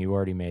something you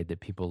already made that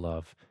people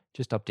love.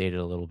 Just update it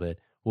a little bit.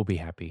 We'll be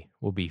happy.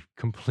 We'll be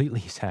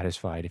completely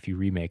satisfied if you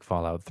remake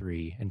Fallout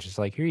 3 and just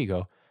like, here you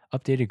go.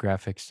 Updated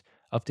graphics,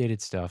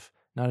 updated stuff,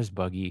 not as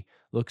buggy,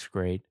 looks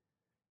great.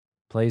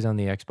 Plays on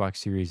the Xbox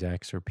Series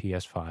X or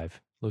PS5.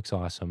 Looks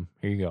awesome.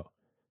 Here you go.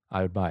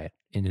 I would buy it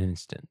in an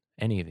instant.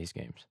 Any of these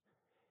games.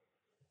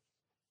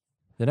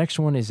 The next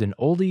one is an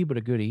oldie but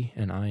a goodie,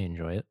 and I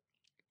enjoy it.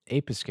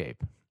 Ape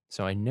Escape.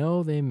 So I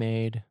know they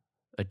made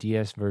a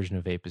DS version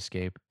of Ape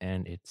Escape,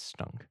 and it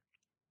stunk.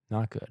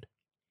 Not good.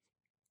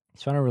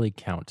 So I don't really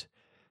count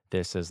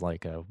this as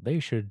like they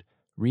should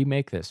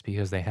remake this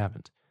because they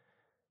haven't.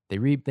 They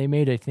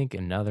made, I think,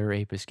 another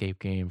Ape Escape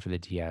game for the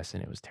DS,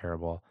 and it was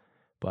terrible.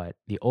 But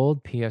the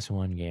old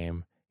PS1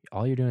 game,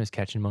 all you're doing is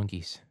catching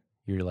monkeys.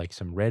 You're like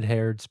some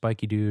red-haired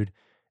spiky dude,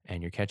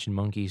 and you're catching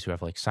monkeys who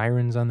have like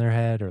sirens on their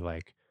head or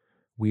like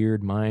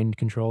weird mind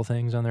control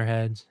things on their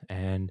heads,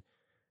 and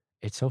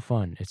it's so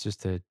fun. It's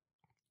just a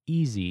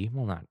easy,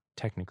 well, not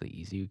technically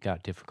easy. It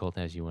got difficult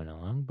as you went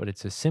along, but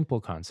it's a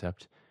simple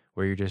concept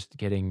where you're just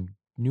getting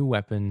new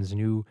weapons,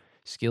 new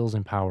skills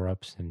and power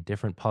ups, and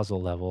different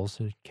puzzle levels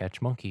to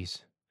catch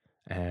monkeys.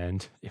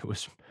 And it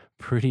was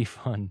pretty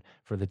fun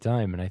for the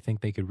time. And I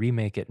think they could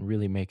remake it and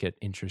really make it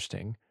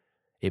interesting.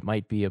 It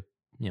might be a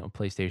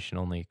PlayStation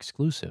only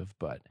exclusive,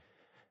 but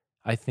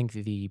I think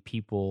the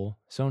people,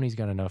 Sony's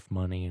got enough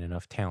money and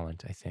enough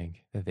talent, I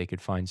think, that they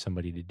could find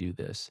somebody to do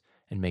this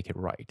and make it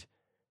right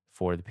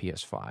for the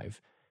PS5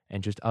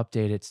 and just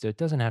update it so it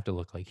doesn't have to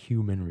look like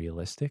human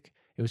realistic.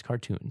 It was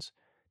cartoons.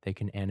 They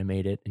can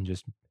animate it and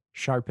just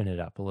sharpen it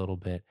up a little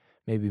bit,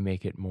 maybe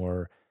make it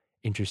more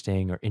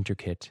interesting or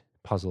intricate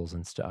puzzles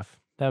and stuff.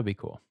 That would be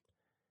cool.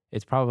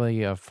 It's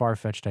probably a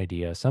far-fetched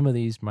idea. Some of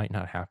these might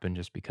not happen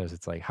just because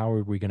it's like, how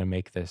are we going to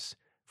make this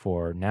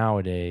for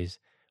nowadays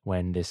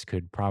when this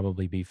could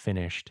probably be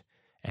finished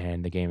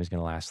and the game is going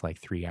to last like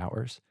 3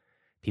 hours?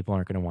 People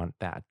aren't going to want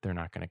that. They're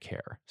not going to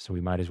care. So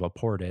we might as well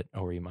port it,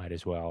 or we might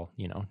as well,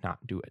 not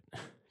do it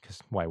because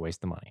why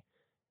waste the money?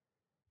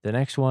 The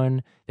next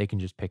one, they can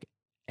just pick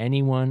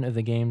any one of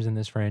the games in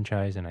this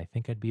franchise, and I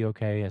think I'd be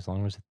okay as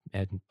long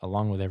as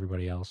along with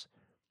everybody else.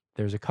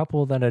 There's a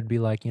couple that I'd be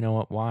like, you know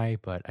what, why?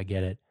 But I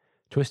get it.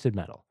 Twisted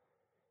Metal.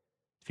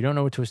 If you don't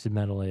know what Twisted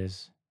Metal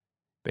is,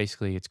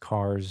 basically it's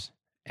cars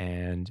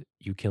and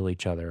you kill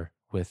each other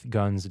with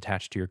guns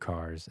attached to your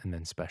cars and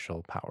then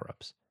special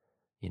power-ups.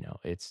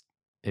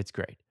 It's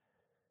great.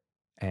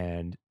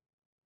 And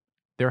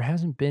there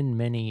hasn't been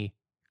many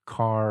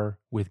car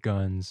with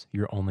guns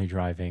you're only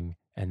driving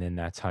and then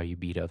that's how you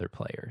beat other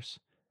players.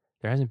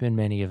 There hasn't been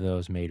many of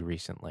those made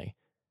recently.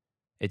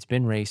 It's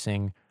been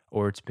racing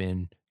or it's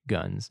been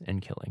guns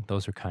and killing.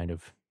 Those are kind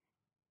of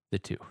the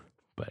two.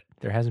 But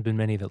there hasn't been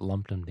many that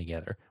lumped them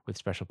together with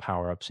special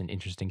power ups and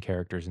interesting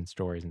characters and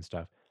stories and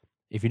stuff.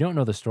 If you don't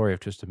know the story of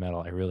Twisted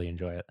Metal, I really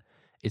enjoy it.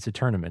 It's a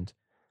tournament,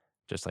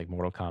 just like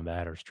Mortal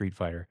Kombat or Street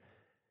Fighter.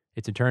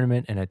 It's a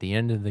tournament, and at the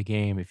end of the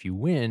game, if you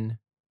win,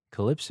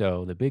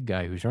 Calypso, the big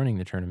guy who's running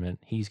the tournament,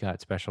 he's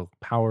got special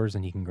powers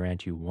and he can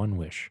grant you one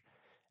wish.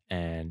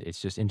 And it's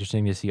just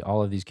interesting to see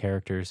all of these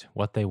characters,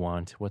 what they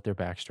want, what their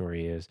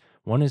backstory is.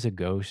 One is a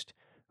ghost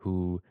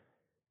who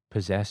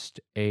possessed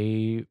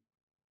a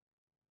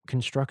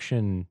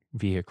construction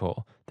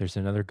vehicle. There's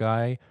another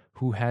guy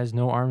who has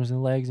no arms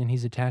and legs and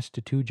he's attached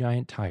to two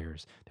giant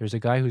tires. There's a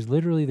guy who's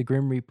literally the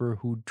Grim Reaper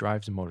who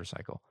drives a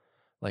motorcycle.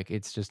 Like,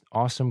 it's just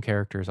awesome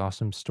characters,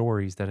 awesome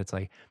stories that it's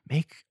like,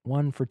 make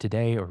one for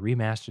today or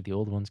remaster the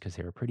old ones because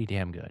they were pretty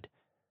damn good.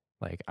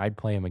 Like, I'd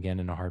play them again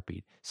in a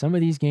heartbeat. Some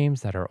of these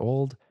games that are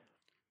old,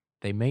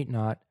 they may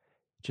not,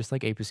 just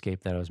like Ape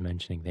Escape that I was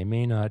mentioning, they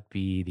may not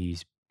be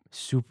these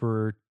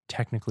super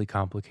technically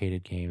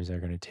complicated games that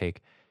are going to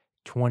take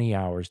 20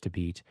 hours to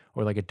beat,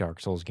 or like a Dark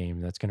Souls game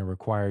that's going to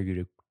require you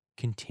to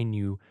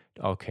continue.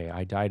 Okay,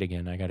 I died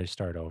again. I got to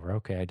start over.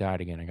 Okay, I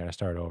died again. I got to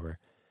start over.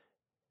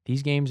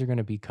 These games are going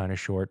to be kind of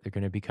short. They're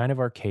going to be kind of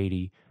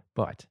arcadey,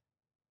 but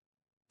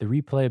the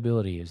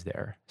replayability is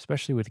there,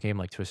 especially with a game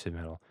like Twisted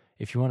Metal.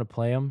 If you want to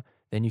play them,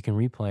 then you can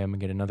replay them and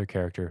get another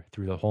character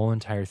through the whole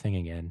entire thing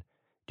again.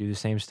 Do the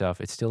same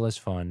stuff. It's still as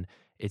fun.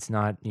 It's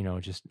not,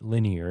 just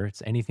linear.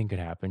 It's anything could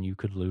happen. You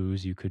could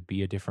lose. You could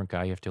be a different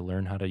guy. You have to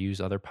learn how to use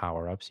other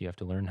power ups. You have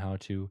to learn how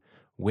to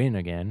win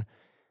again.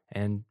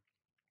 And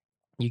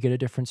you get a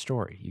different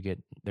story.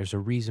 There's a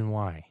reason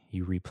why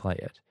you replay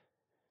it.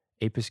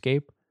 Ape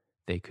Escape,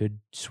 they could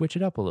switch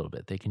it up a little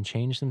bit. They can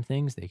change some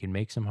things. They can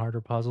make some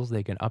harder puzzles.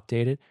 They can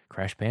update it.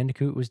 Crash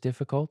Bandicoot was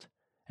difficult,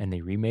 and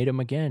they remade them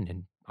again,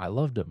 and I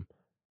loved them.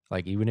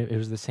 Like, even if it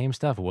was the same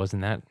stuff, it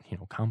wasn't that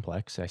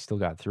complex. I still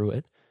got through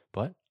it,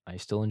 but I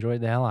still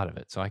enjoyed the hell out of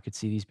it. So I could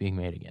see these being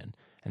made again,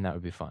 and that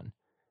would be fun.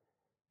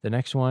 The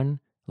next one,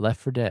 Left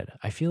 4 Dead.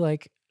 I feel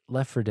like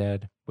Left 4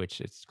 Dead,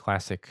 which it's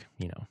classic,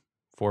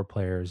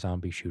 4-player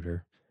zombie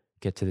shooter.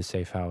 Get to the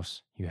safe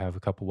house. You have a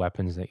couple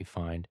weapons that you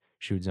find.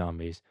 Shoot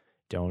zombies.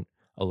 Don't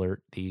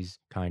alert these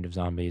kind of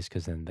zombies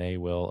because then they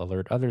will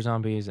alert other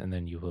zombies and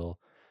then you will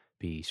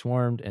be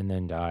swarmed and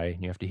then die.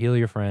 And you have to heal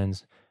your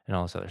friends and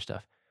all this other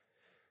stuff.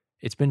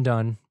 It's been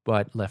done,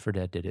 but Left 4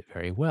 Dead did it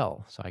very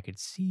well. So I could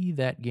see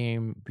that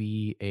game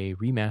be a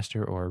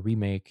remaster or a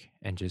remake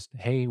and just,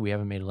 hey, we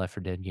haven't made a Left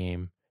 4 Dead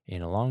game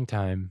in a long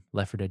time.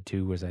 Left 4 Dead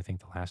 2 was, I think,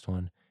 the last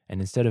one.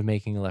 And instead of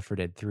making a Left 4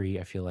 Dead 3,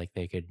 I feel like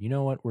they could, you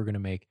know what, we're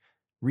going to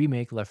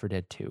remake Left 4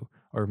 Dead 2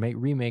 or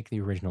remake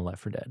the original Left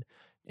 4 Dead.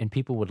 And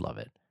people would love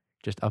it.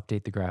 Just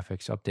update the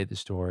graphics, update the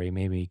story,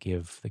 maybe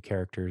give the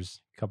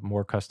characters a couple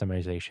more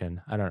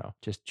customization. I don't know.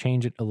 Just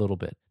change it a little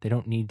bit. They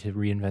don't need to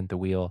reinvent the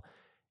wheel.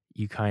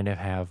 You kind of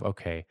have,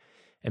 okay,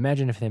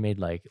 imagine if they made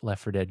like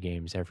Left 4 Dead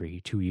games every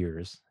 2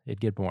 years.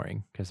 It'd get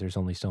boring because there's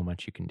only so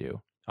much you can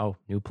do. Oh,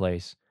 new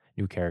place,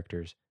 new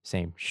characters,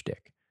 same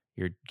shtick.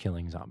 You're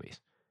killing zombies.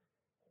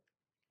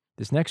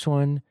 This next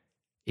one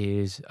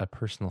is a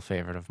personal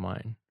favorite of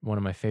mine. One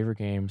of my favorite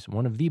games,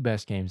 one of the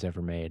best games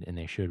ever made, and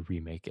they should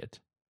remake it.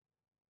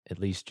 At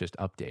least just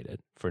update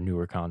it for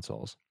newer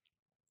consoles.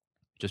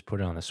 Just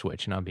put it on the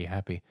Switch and I'll be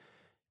happy.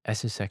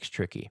 SSX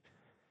Tricky.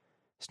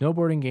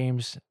 Snowboarding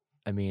games,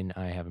 I mean,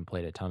 I haven't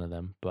played a ton of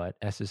them, but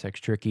SSX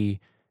Tricky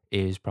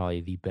is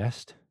probably the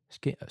best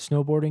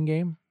snowboarding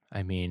game.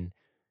 I mean,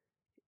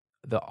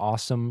 the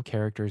awesome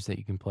characters that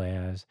you can play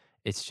as,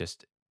 it's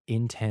just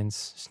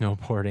intense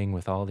snowboarding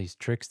with all these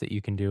tricks that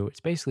you can do.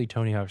 It's basically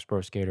Tony Hawk's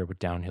Pro Skater with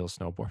downhill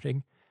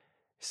snowboarding.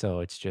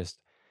 So it's just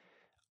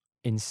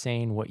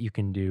insane what you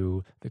can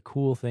do, the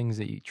cool things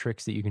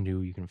tricks that you can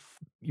do.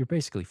 You're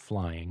basically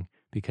flying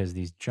because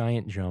these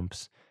giant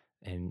jumps,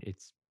 and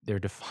they're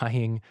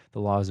defying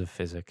the laws of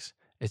physics.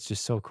 It's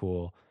just so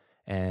cool.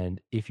 And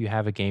if you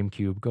have a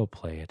GameCube, go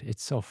play it.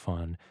 It's so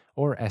fun.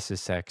 Or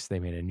SSX, they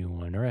made a new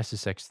one, or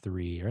SSX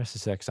 3, or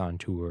SSX on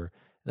Tour.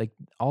 Like,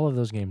 all of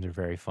those games are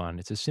very fun.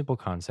 It's a simple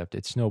concept.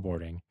 It's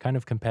snowboarding, kind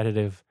of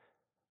competitive,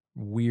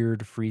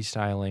 weird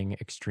freestyling,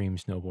 extreme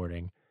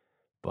snowboarding,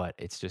 but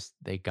it's just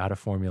they got a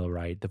formula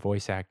right. The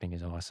voice acting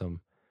is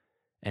awesome,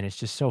 and it's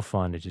just so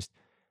fun to just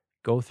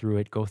go through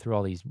it, go through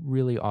all these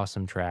really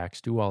awesome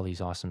tracks, do all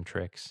these awesome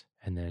tricks,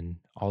 and then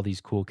all these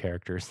cool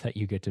characters that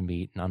you get to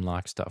meet and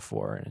unlock stuff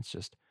for, and it's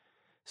just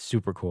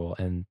super cool.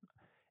 And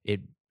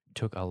it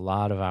took a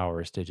lot of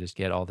hours to just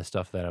get all the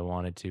stuff that I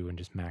wanted to and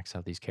just max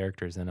out these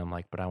characters. And I'm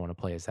like, but I want to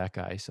play as that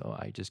guy, so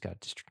I just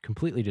got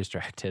completely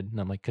distracted. And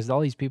I'm like, because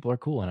all these people are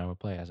cool, and I would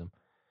play as them.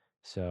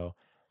 So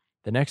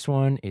the next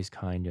one is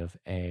kind of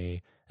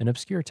an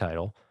obscure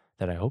title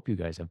that I hope you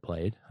guys have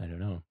played. I don't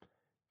know.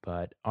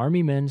 But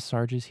Army Men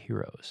Sarge's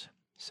Heroes.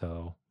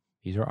 So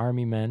these are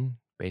army men,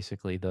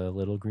 basically the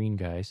little green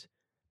guys,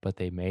 but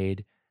they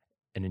made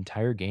an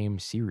entire game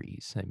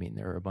series. I mean,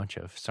 there are a bunch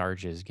of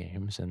Sarge's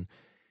games, and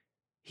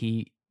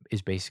he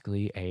is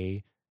basically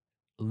a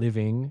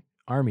living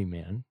army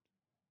men,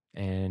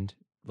 and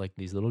like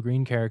these little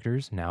green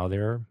characters, now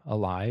they're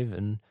alive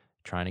and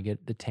trying to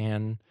get the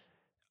tan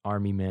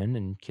army men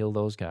and kill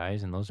those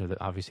guys. And those are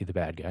obviously the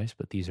bad guys,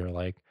 but these are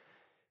like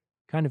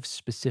kind of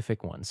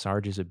specific ones.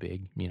 Sarge is a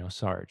big,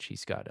 Sarge.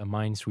 He's got a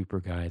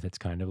minesweeper guy that's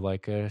kind of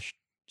like a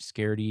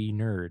scaredy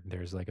nerd.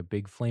 There's like a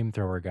big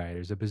flamethrower guy.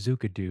 There's a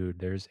bazooka dude.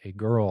 There's a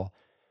girl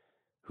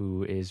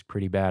who is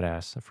pretty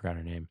badass. I forgot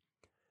her name.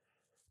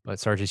 But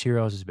Sarge's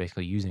Heroes is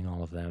basically using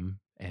all of them.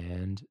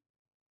 And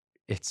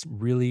it's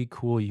really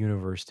cool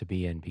universe to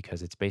be in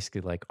because it's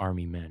basically like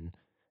army men,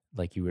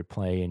 like you would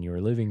play in your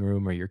living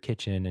room or your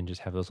kitchen and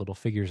just have those little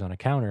figures on a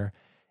counter.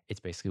 It's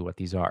basically what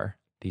these are.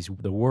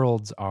 The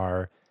worlds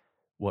are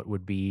what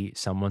would be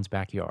someone's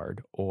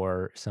backyard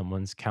or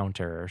someone's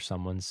counter or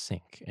someone's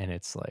sink. And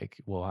it's like,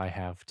 well, I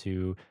have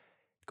to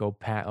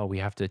we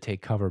have to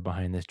take cover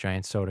behind this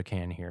giant soda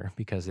can here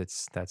because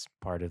that's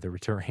part of the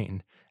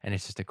terrain. And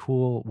it's just a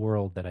cool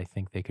world that I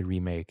think they could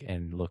remake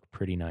and look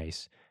pretty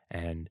nice.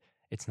 And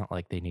it's not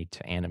like they need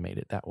to animate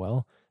it that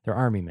well. They're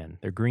army men.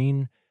 They're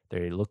green.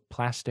 They look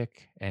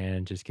plastic,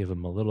 and just give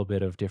them a little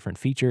bit of different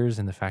features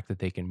and the fact that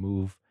they can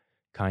move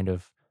kind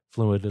of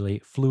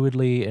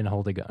fluidly and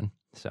hold a gun.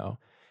 So,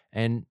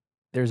 and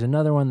there's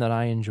another one that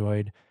I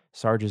enjoyed,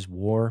 Sarge's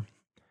War.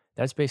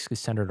 That's basically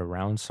centered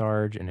around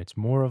Sarge, and it's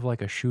more of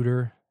like a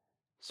shooter.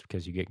 It's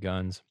because you get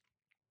guns,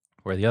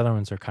 where the other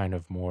ones are kind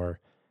of more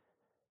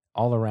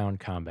all around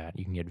combat.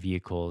 You can get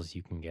vehicles,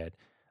 you can get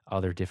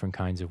other different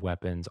kinds of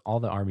weapons. All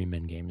the Army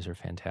Men games are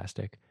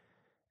fantastic.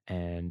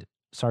 And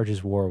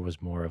Sarge's War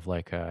was more of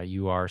like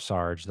you are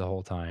Sarge the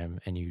whole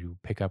time, and you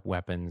pick up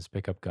weapons,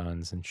 pick up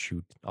guns, and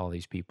shoot all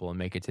these people and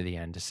make it to the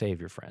end to save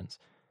your friends.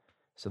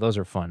 So those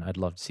are fun. I'd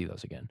love to see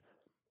those again.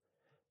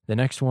 The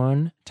next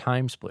one,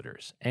 Time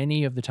Splitters.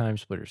 Any of the Time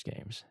Splitters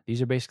games.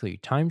 These are basically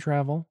time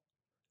travel,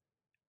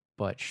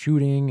 but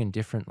shooting in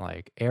different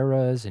like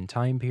eras and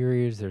time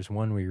periods. There's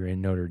one where you're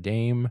in Notre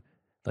Dame,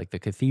 like the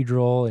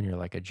cathedral, and you're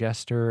like a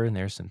jester, and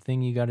there's some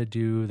thing you got to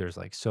do. There's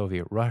like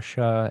Soviet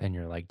Russia, and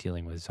you're like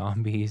dealing with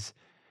zombies.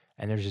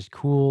 And there's just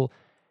cool.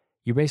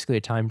 You're basically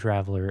a time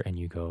traveler, and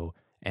you go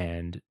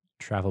and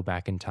travel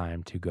back in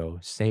time to go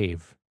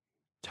save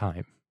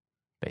time,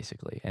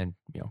 basically, and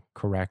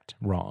correct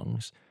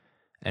wrongs.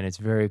 And it's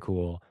very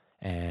cool.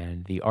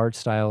 And the art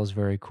style is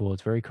very cool.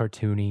 It's very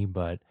cartoony,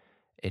 but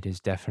it is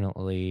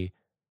definitely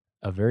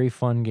a very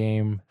fun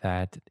game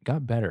that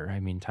got better. I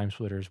mean, Time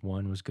Splitters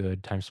 1 was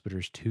good. Time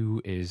Splitters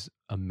 2 is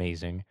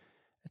amazing.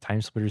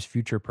 Time Splitters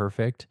Future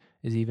Perfect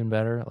is even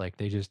better. Like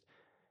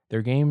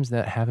they're games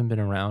that haven't been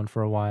around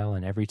for a while,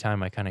 and every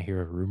time I kind of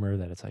hear a rumor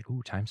that it's like,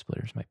 ooh, Time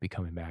Splitters might be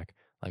coming back,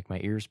 like my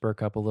ears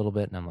perk up a little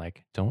bit, and I'm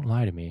like, don't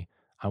lie to me.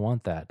 I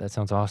want that. That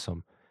sounds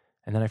awesome.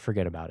 And then I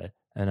forget about it.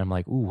 And I'm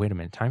like, ooh, wait a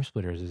minute. Time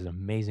Splitters is an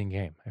amazing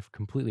game. I've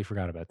completely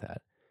forgot about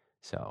that.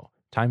 So,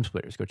 Time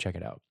Splitters, go check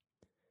it out.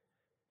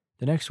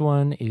 The next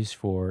one is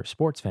for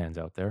sports fans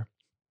out there.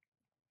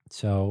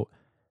 So,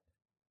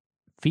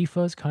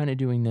 FIFA's kind of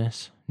doing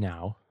this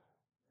now.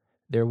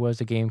 There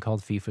was a game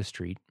called FIFA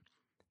Street,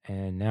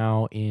 and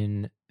now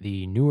in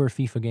the newer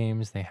FIFA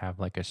games, they have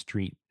like a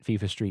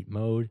FIFA Street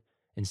mode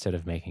instead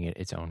of making it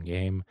its own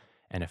game.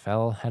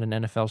 NFL had an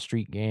NFL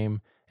Street game,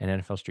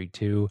 and NFL Street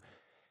 2.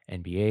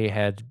 NBA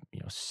had,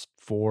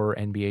 4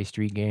 NBA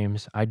Street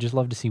games. I'd just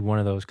love to see one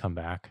of those come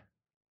back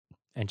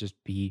and just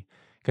be,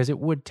 because it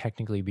would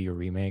technically be a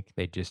remake.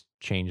 They just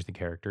change the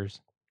characters.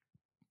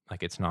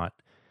 Like it's not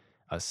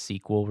a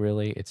sequel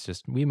really. It's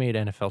just we made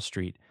NFL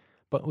Street,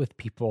 but with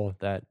people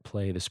that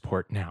play the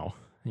sport now.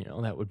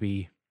 That would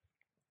be,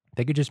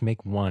 they could just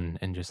make one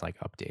and just like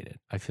update it.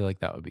 I feel like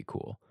that would be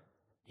cool.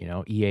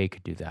 EA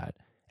could do that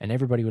and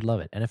everybody would love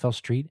it. NFL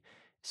Street,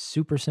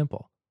 super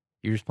simple.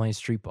 You're just playing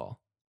street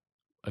ball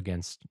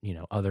against,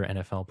 other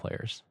NFL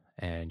players,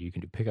 and you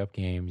can do pickup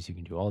games, you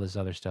can do all this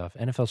other stuff.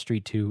 NFL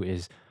Street 2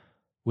 is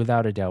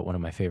without a doubt one of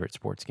my favorite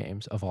sports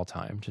games of all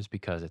time, just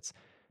because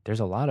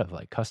there's a lot of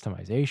like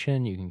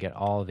customization. You can get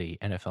all the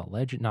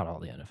not all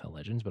the NFL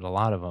legends, but a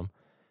lot of them,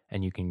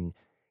 and you can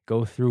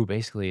go through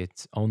basically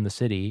it's own the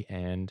city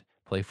and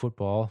play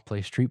football,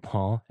 play street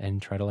ball,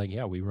 and try to like,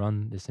 yeah, we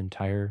run this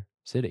entire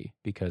city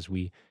because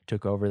we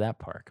took over that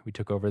park, we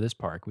took over this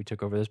park, we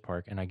took over this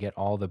park, and I get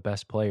all the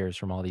best players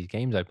from all these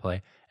games I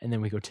play, and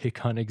then we go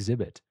take on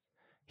Exhibit.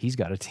 He's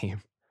got a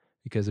team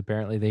because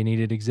apparently they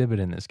needed Exhibit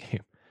in this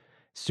game.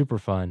 Super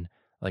fun.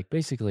 Like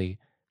basically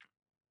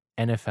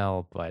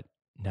NFL, but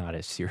not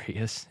as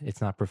serious.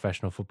 It's not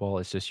professional football.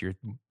 It's just you're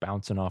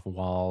bouncing off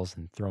walls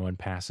and throwing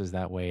passes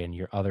that way, and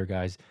your other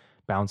guys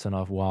bouncing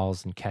off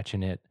walls and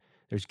catching it.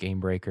 There's game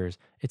breakers.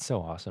 It's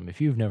so awesome.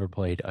 If you've never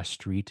played a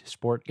street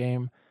sport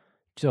game,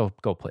 so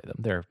go play them.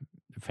 They're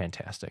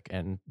fantastic,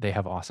 and they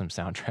have awesome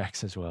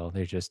soundtracks as well.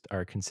 They just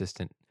are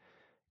consistent,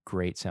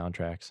 great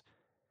soundtracks.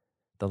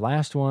 The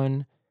last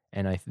one,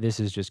 and this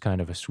is just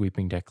kind of a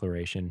sweeping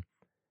declaration.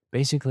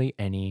 Basically,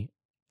 any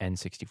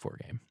N64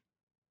 game,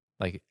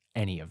 like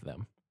any of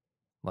them,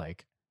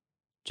 like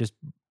just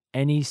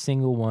any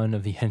single one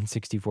of the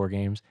N64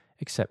 games,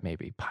 except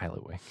maybe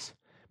Pilot Wings.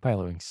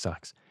 Pilot Wings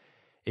sucks.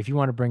 If you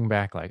want to bring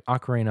back like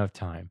Ocarina of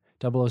Time,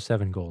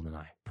 007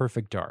 GoldenEye,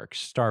 Perfect Dark,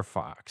 Star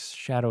Fox,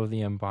 Shadow of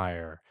the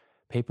Empire,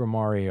 Paper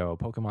Mario,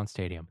 Pokemon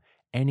Stadium,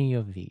 any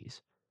of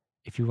these,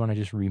 if you want to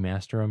just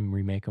remaster them,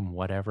 remake them,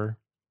 whatever,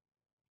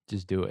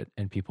 just do it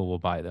and people will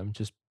buy them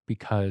just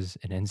because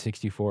an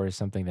N64 is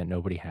something that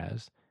nobody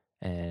has.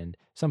 And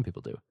some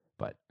people do,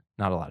 but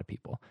not a lot of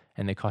people.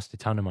 And they cost a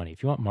ton of money.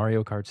 If you want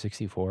Mario Kart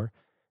 64,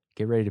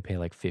 get ready to pay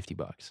like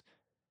 $50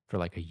 for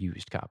like a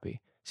used copy.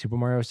 Super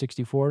Mario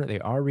 64, they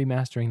are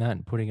remastering that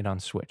and putting it on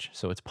Switch.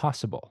 So it's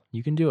possible.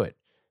 You can do it.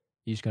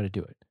 You just got to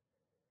do it.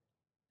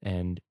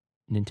 And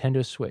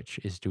Nintendo Switch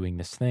is doing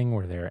this thing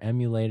where they're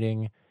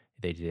emulating.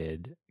 They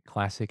did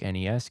classic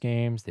NES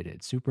games, they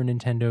did Super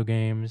Nintendo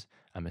games.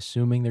 I'm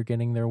assuming they're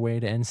getting their way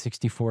to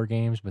N64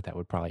 games, but that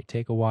would probably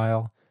take a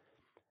while.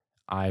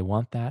 I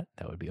want that.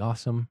 That would be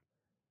awesome.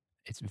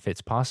 If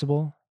it's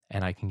possible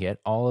and I can get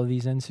all of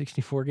these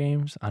N64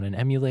 games on an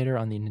emulator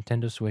on the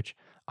Nintendo Switch,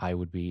 I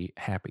would be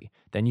happy.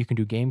 Then you can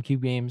do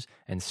GameCube games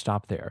and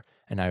stop there,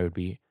 and I would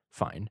be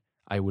fine.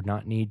 I would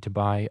not need to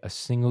buy a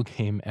single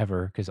game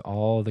ever because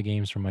all the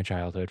games from my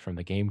childhood, from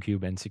the GameCube,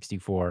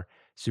 N64,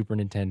 Super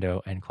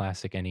Nintendo, and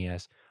classic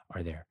NES,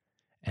 are there.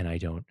 And I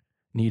don't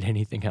need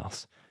anything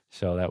else.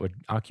 So that would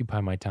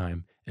occupy my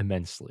time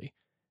immensely.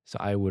 So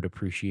I would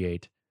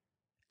appreciate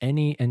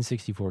any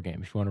N64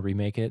 game. If you want to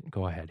remake it,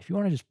 go ahead. If you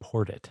want to just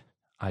port it,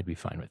 I'd be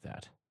fine with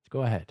that.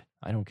 Go ahead.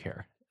 I don't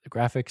care. The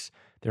graphics,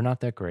 they're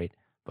not that great,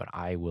 but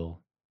I will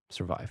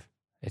survive.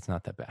 It's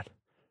not that bad.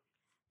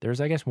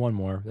 There's, I guess, one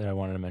more that I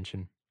wanted to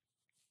mention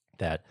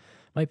that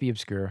might be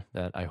obscure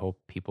that I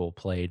hope people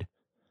played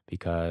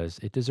because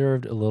it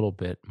deserved a little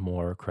bit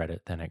more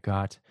credit than it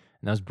got,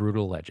 and that was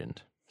Brutal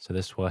Legend. So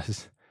this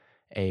was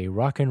a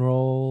rock and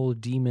roll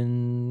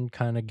demon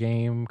kind of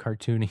game,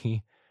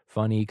 cartoony,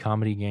 funny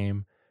comedy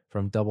game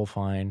from Double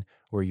Fine,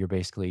 where you're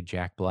basically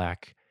Jack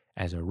Black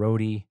as a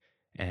roadie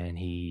and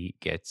he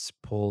gets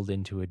pulled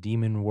into a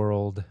demon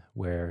world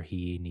where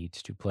he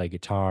needs to play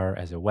guitar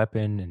as a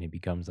weapon and he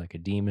becomes like a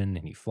demon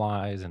and he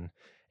flies. And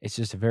it's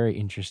just a very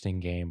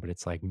interesting game, but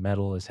it's like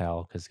metal as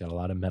hell because it's got a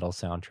lot of metal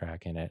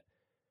soundtrack in it,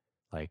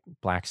 like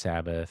Black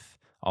Sabbath,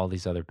 all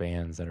these other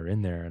bands that are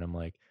in there. And I'm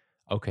like,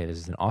 okay, this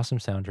is an awesome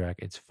soundtrack.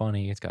 It's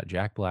funny. It's got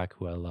Jack Black,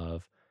 who I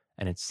love,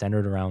 and it's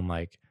centered around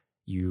like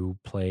you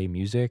play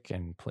music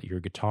and play your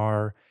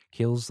guitar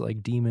kills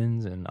like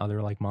demons and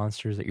other like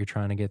monsters that you're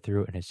trying to get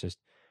through. And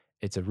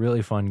it's a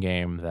really fun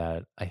game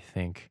that I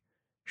think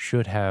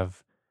should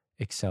have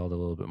excelled a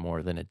little bit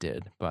more than it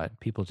did, but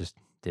people just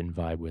didn't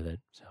vibe with it.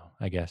 So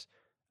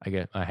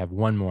I have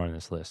one more on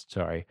this list.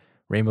 Sorry.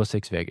 Rainbow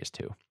Six Vegas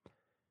 2.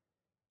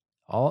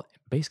 All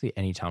basically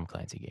any Tom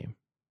Clancy game.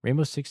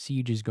 Rainbow Six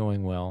Siege is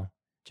going well.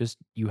 Just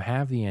you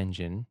have the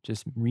engine,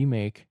 just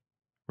remake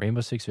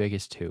Rainbow Six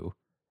Vegas 2,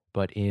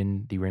 but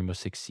in the Rainbow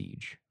Six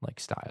Siege like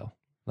style.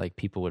 Like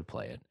people would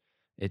play it.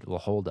 It will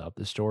hold up.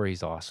 The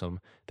story's awesome.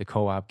 The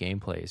co-op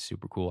gameplay is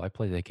super cool. I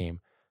played that game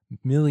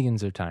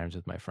millions of times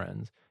with my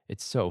friends.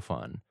 It's so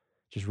fun.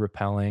 Just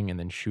rappelling and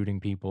then shooting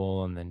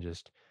people and then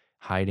just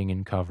hiding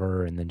in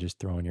cover and then just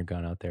throwing your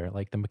gun out there.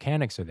 Like the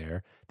mechanics are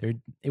there.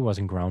 It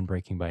wasn't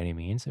groundbreaking by any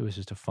means. It was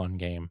just a fun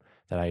game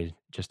that I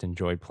just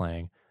enjoyed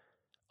playing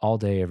all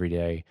day, every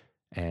day.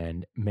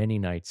 And many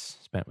nights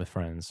spent with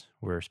friends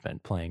were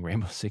spent playing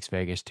Rainbow Six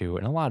Vegas 2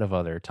 and a lot of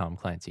other Tom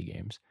Clancy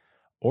games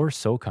or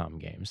SOCOM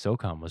games.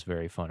 SOCOM was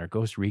very fun, or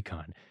Ghost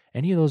Recon.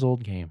 Any of those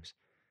old games,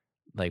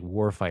 like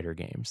warfighter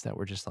games that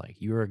were just like,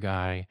 you're a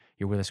guy,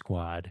 you're with a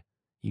squad,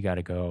 you got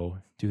to go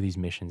do these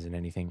missions and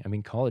anything. I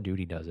mean, Call of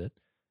Duty does it,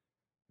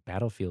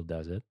 Battlefield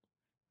does it.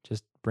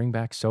 Just bring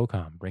back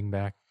SOCOM, bring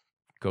back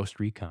Ghost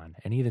Recon,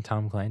 any of the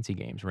Tom Clancy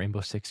games,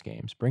 Rainbow Six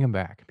games, bring them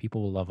back.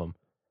 People will love them.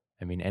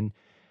 I mean, and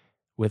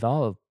with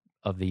all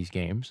of these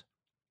games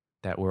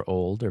that were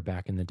old or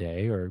back in the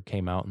day or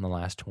came out in the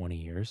last 20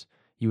 years,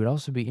 you would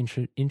also be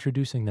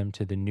introducing them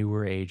to the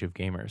newer age of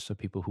gamers. So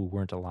people who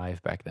weren't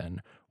alive back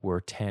then, were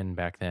 10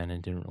 back then,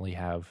 and didn't really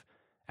have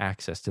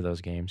access to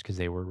those games because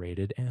they were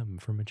rated M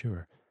for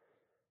mature.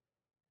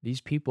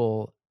 These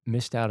people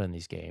missed out on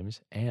these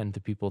games, and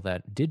the people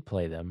that did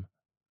play them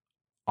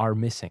are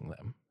missing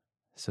them.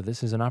 So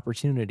this is an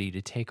opportunity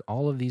to take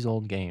all of these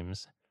old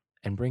games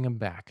and bring them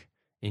back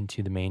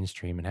into the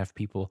mainstream and have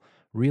people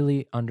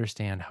really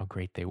understand how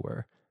great they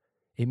were.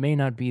 It may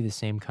not be the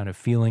same kind of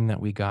feeling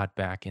that we got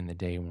back in the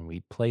day when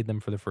we played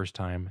them for the first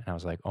time and I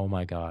was like, "Oh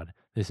my god,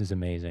 this is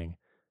amazing.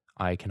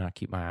 I cannot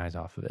keep my eyes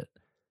off of it."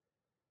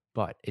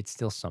 But it's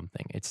still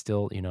something. It's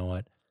still, you know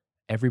what?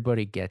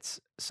 Everybody gets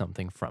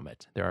something from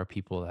it. There are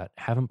people that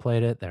haven't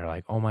played it. They're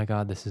like, oh my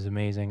God, this is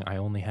amazing. I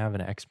only have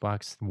an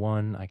Xbox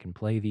One. I can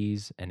play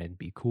these and it'd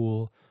be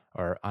cool.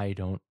 Or I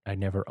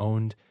never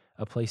owned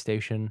a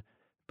PlayStation,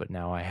 but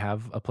now I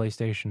have a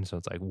PlayStation. So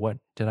it's like, what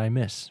did I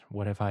miss?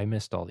 What have I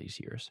missed all these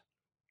years?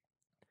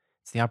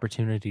 It's the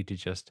opportunity to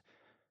just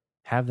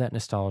have that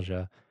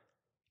nostalgia,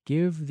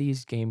 give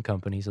these game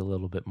companies a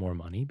little bit more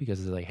money because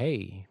it's like,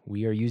 hey,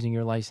 we are using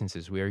your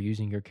licenses, we are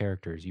using your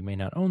characters. You may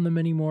not own them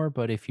anymore,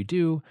 but if you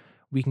do,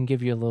 we can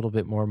give you a little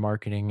bit more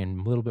marketing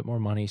and a little bit more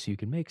money so you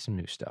can make some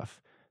new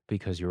stuff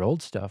because your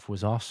old stuff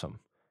was awesome.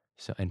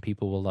 So, and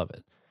people will love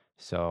it.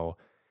 So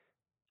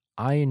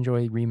I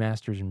enjoy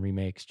remasters and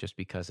remakes just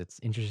because it's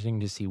interesting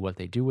to see what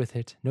they do with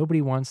it.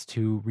 Nobody wants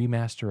to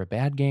remaster a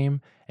bad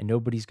game, and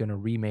nobody's going to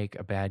remake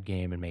a bad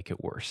game and make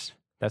it worse.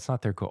 That's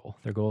not their goal.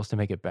 Their goal is to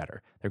make it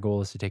better. Their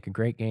goal is to take a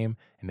great game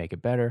and make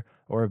it better,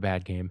 or a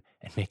bad game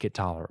and make it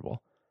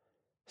tolerable.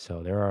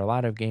 So there are a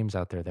lot of games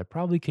out there that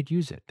probably could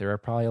use it. There are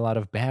probably a lot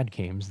of bad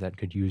games that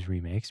could use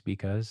remakes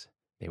because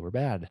they were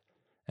bad.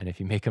 And if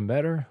you make them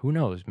better, who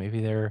knows?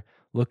 Maybe they're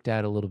looked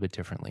at a little bit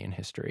differently in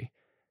history.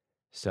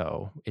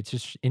 So it's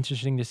just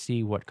interesting to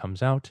see what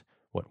comes out,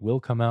 what will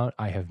come out.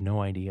 I have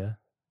no idea.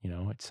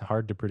 It's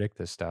hard to predict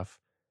this stuff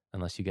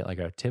unless you get like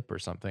a tip or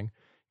something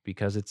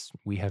because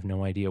we have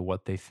no idea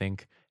what they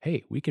think.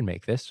 Hey, we can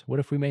make this. What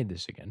if we made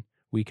this again?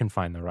 We can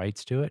find the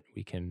rights to it.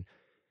 We can,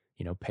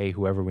 pay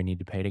whoever we need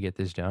to pay to get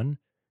this done.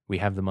 We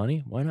have the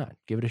money. Why not?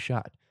 Give it a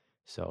shot.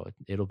 So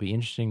it'll be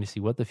interesting to see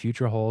what the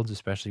future holds,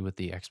 especially with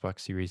the Xbox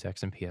Series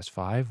X and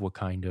PS5, what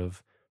kind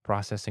of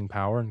processing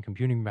power and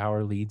computing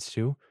power leads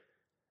to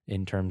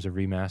in terms of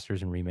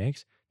remasters and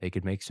remakes. They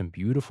could make some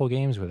beautiful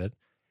games with it.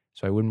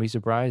 So I wouldn't be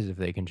surprised if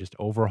they can just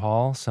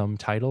overhaul some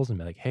titles and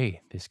be like,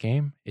 hey, this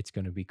game, it's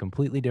going to be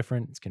completely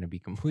different. It's going to be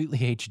completely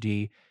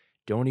HD.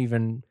 Don't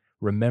even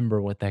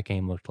remember what that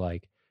game looked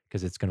like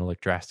because it's going to look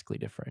drastically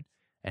different.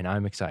 And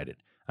I'm excited.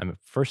 I'm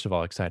first of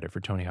all excited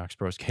for Tony Hawk's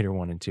Pro Skater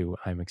 1 and 2.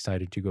 I'm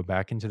excited to go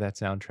back into that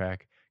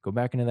soundtrack, go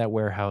back into that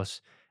warehouse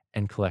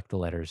and collect the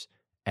letters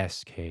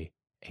SKATE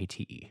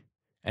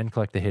and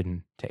collect the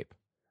hidden tape.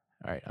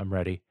 All right, I'm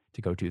ready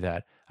to go do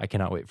that. I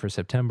cannot wait for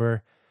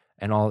September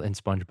and all in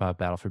SpongeBob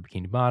Battle for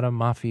Bikini Bottom,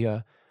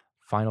 Mafia,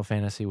 Final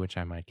Fantasy, which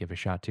I might give a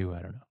shot to. I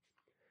don't know.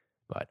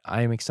 But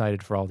I am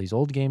excited for all these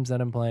old games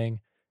that I'm playing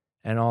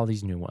and all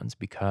these new ones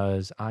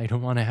because I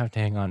don't want to have to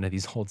hang on to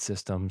these old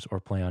systems or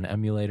play on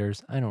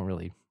emulators. I don't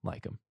really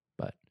like them.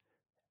 But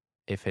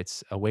if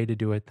it's a way to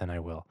do it, then I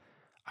will.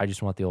 I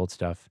just want the old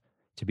stuff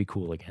to be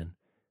cool again.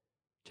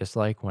 Just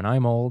like when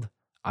I'm old,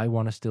 I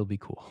want to still be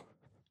cool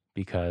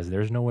because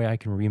there's no way I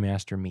can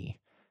remaster me.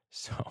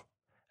 So,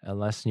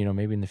 unless,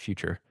 maybe in the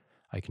future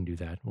I can do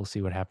that. We'll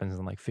see what happens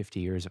in like 50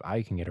 years if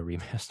I can get a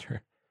remaster.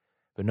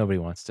 But nobody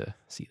wants to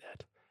see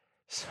that.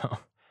 So,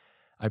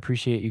 I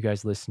appreciate you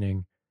guys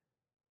listening.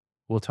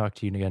 We'll talk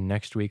to you again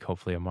next week.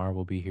 Hopefully, Amar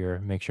will be here.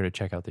 Make sure to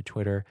check out the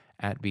Twitter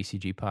at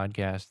BCG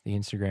Podcast, the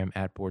Instagram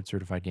at Board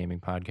Certified Gaming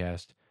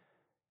Podcast.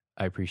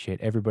 I appreciate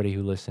everybody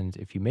who listens.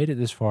 If you made it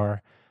this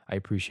far, I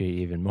appreciate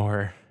you even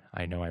more.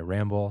 I know I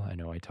ramble. I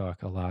know I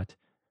talk a lot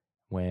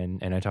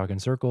and I talk in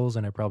circles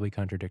and I probably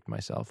contradict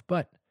myself,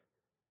 but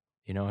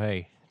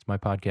hey, it's my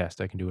podcast.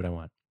 I can do what I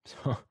want.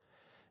 So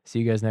see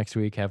you guys next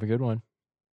week. Have a good one.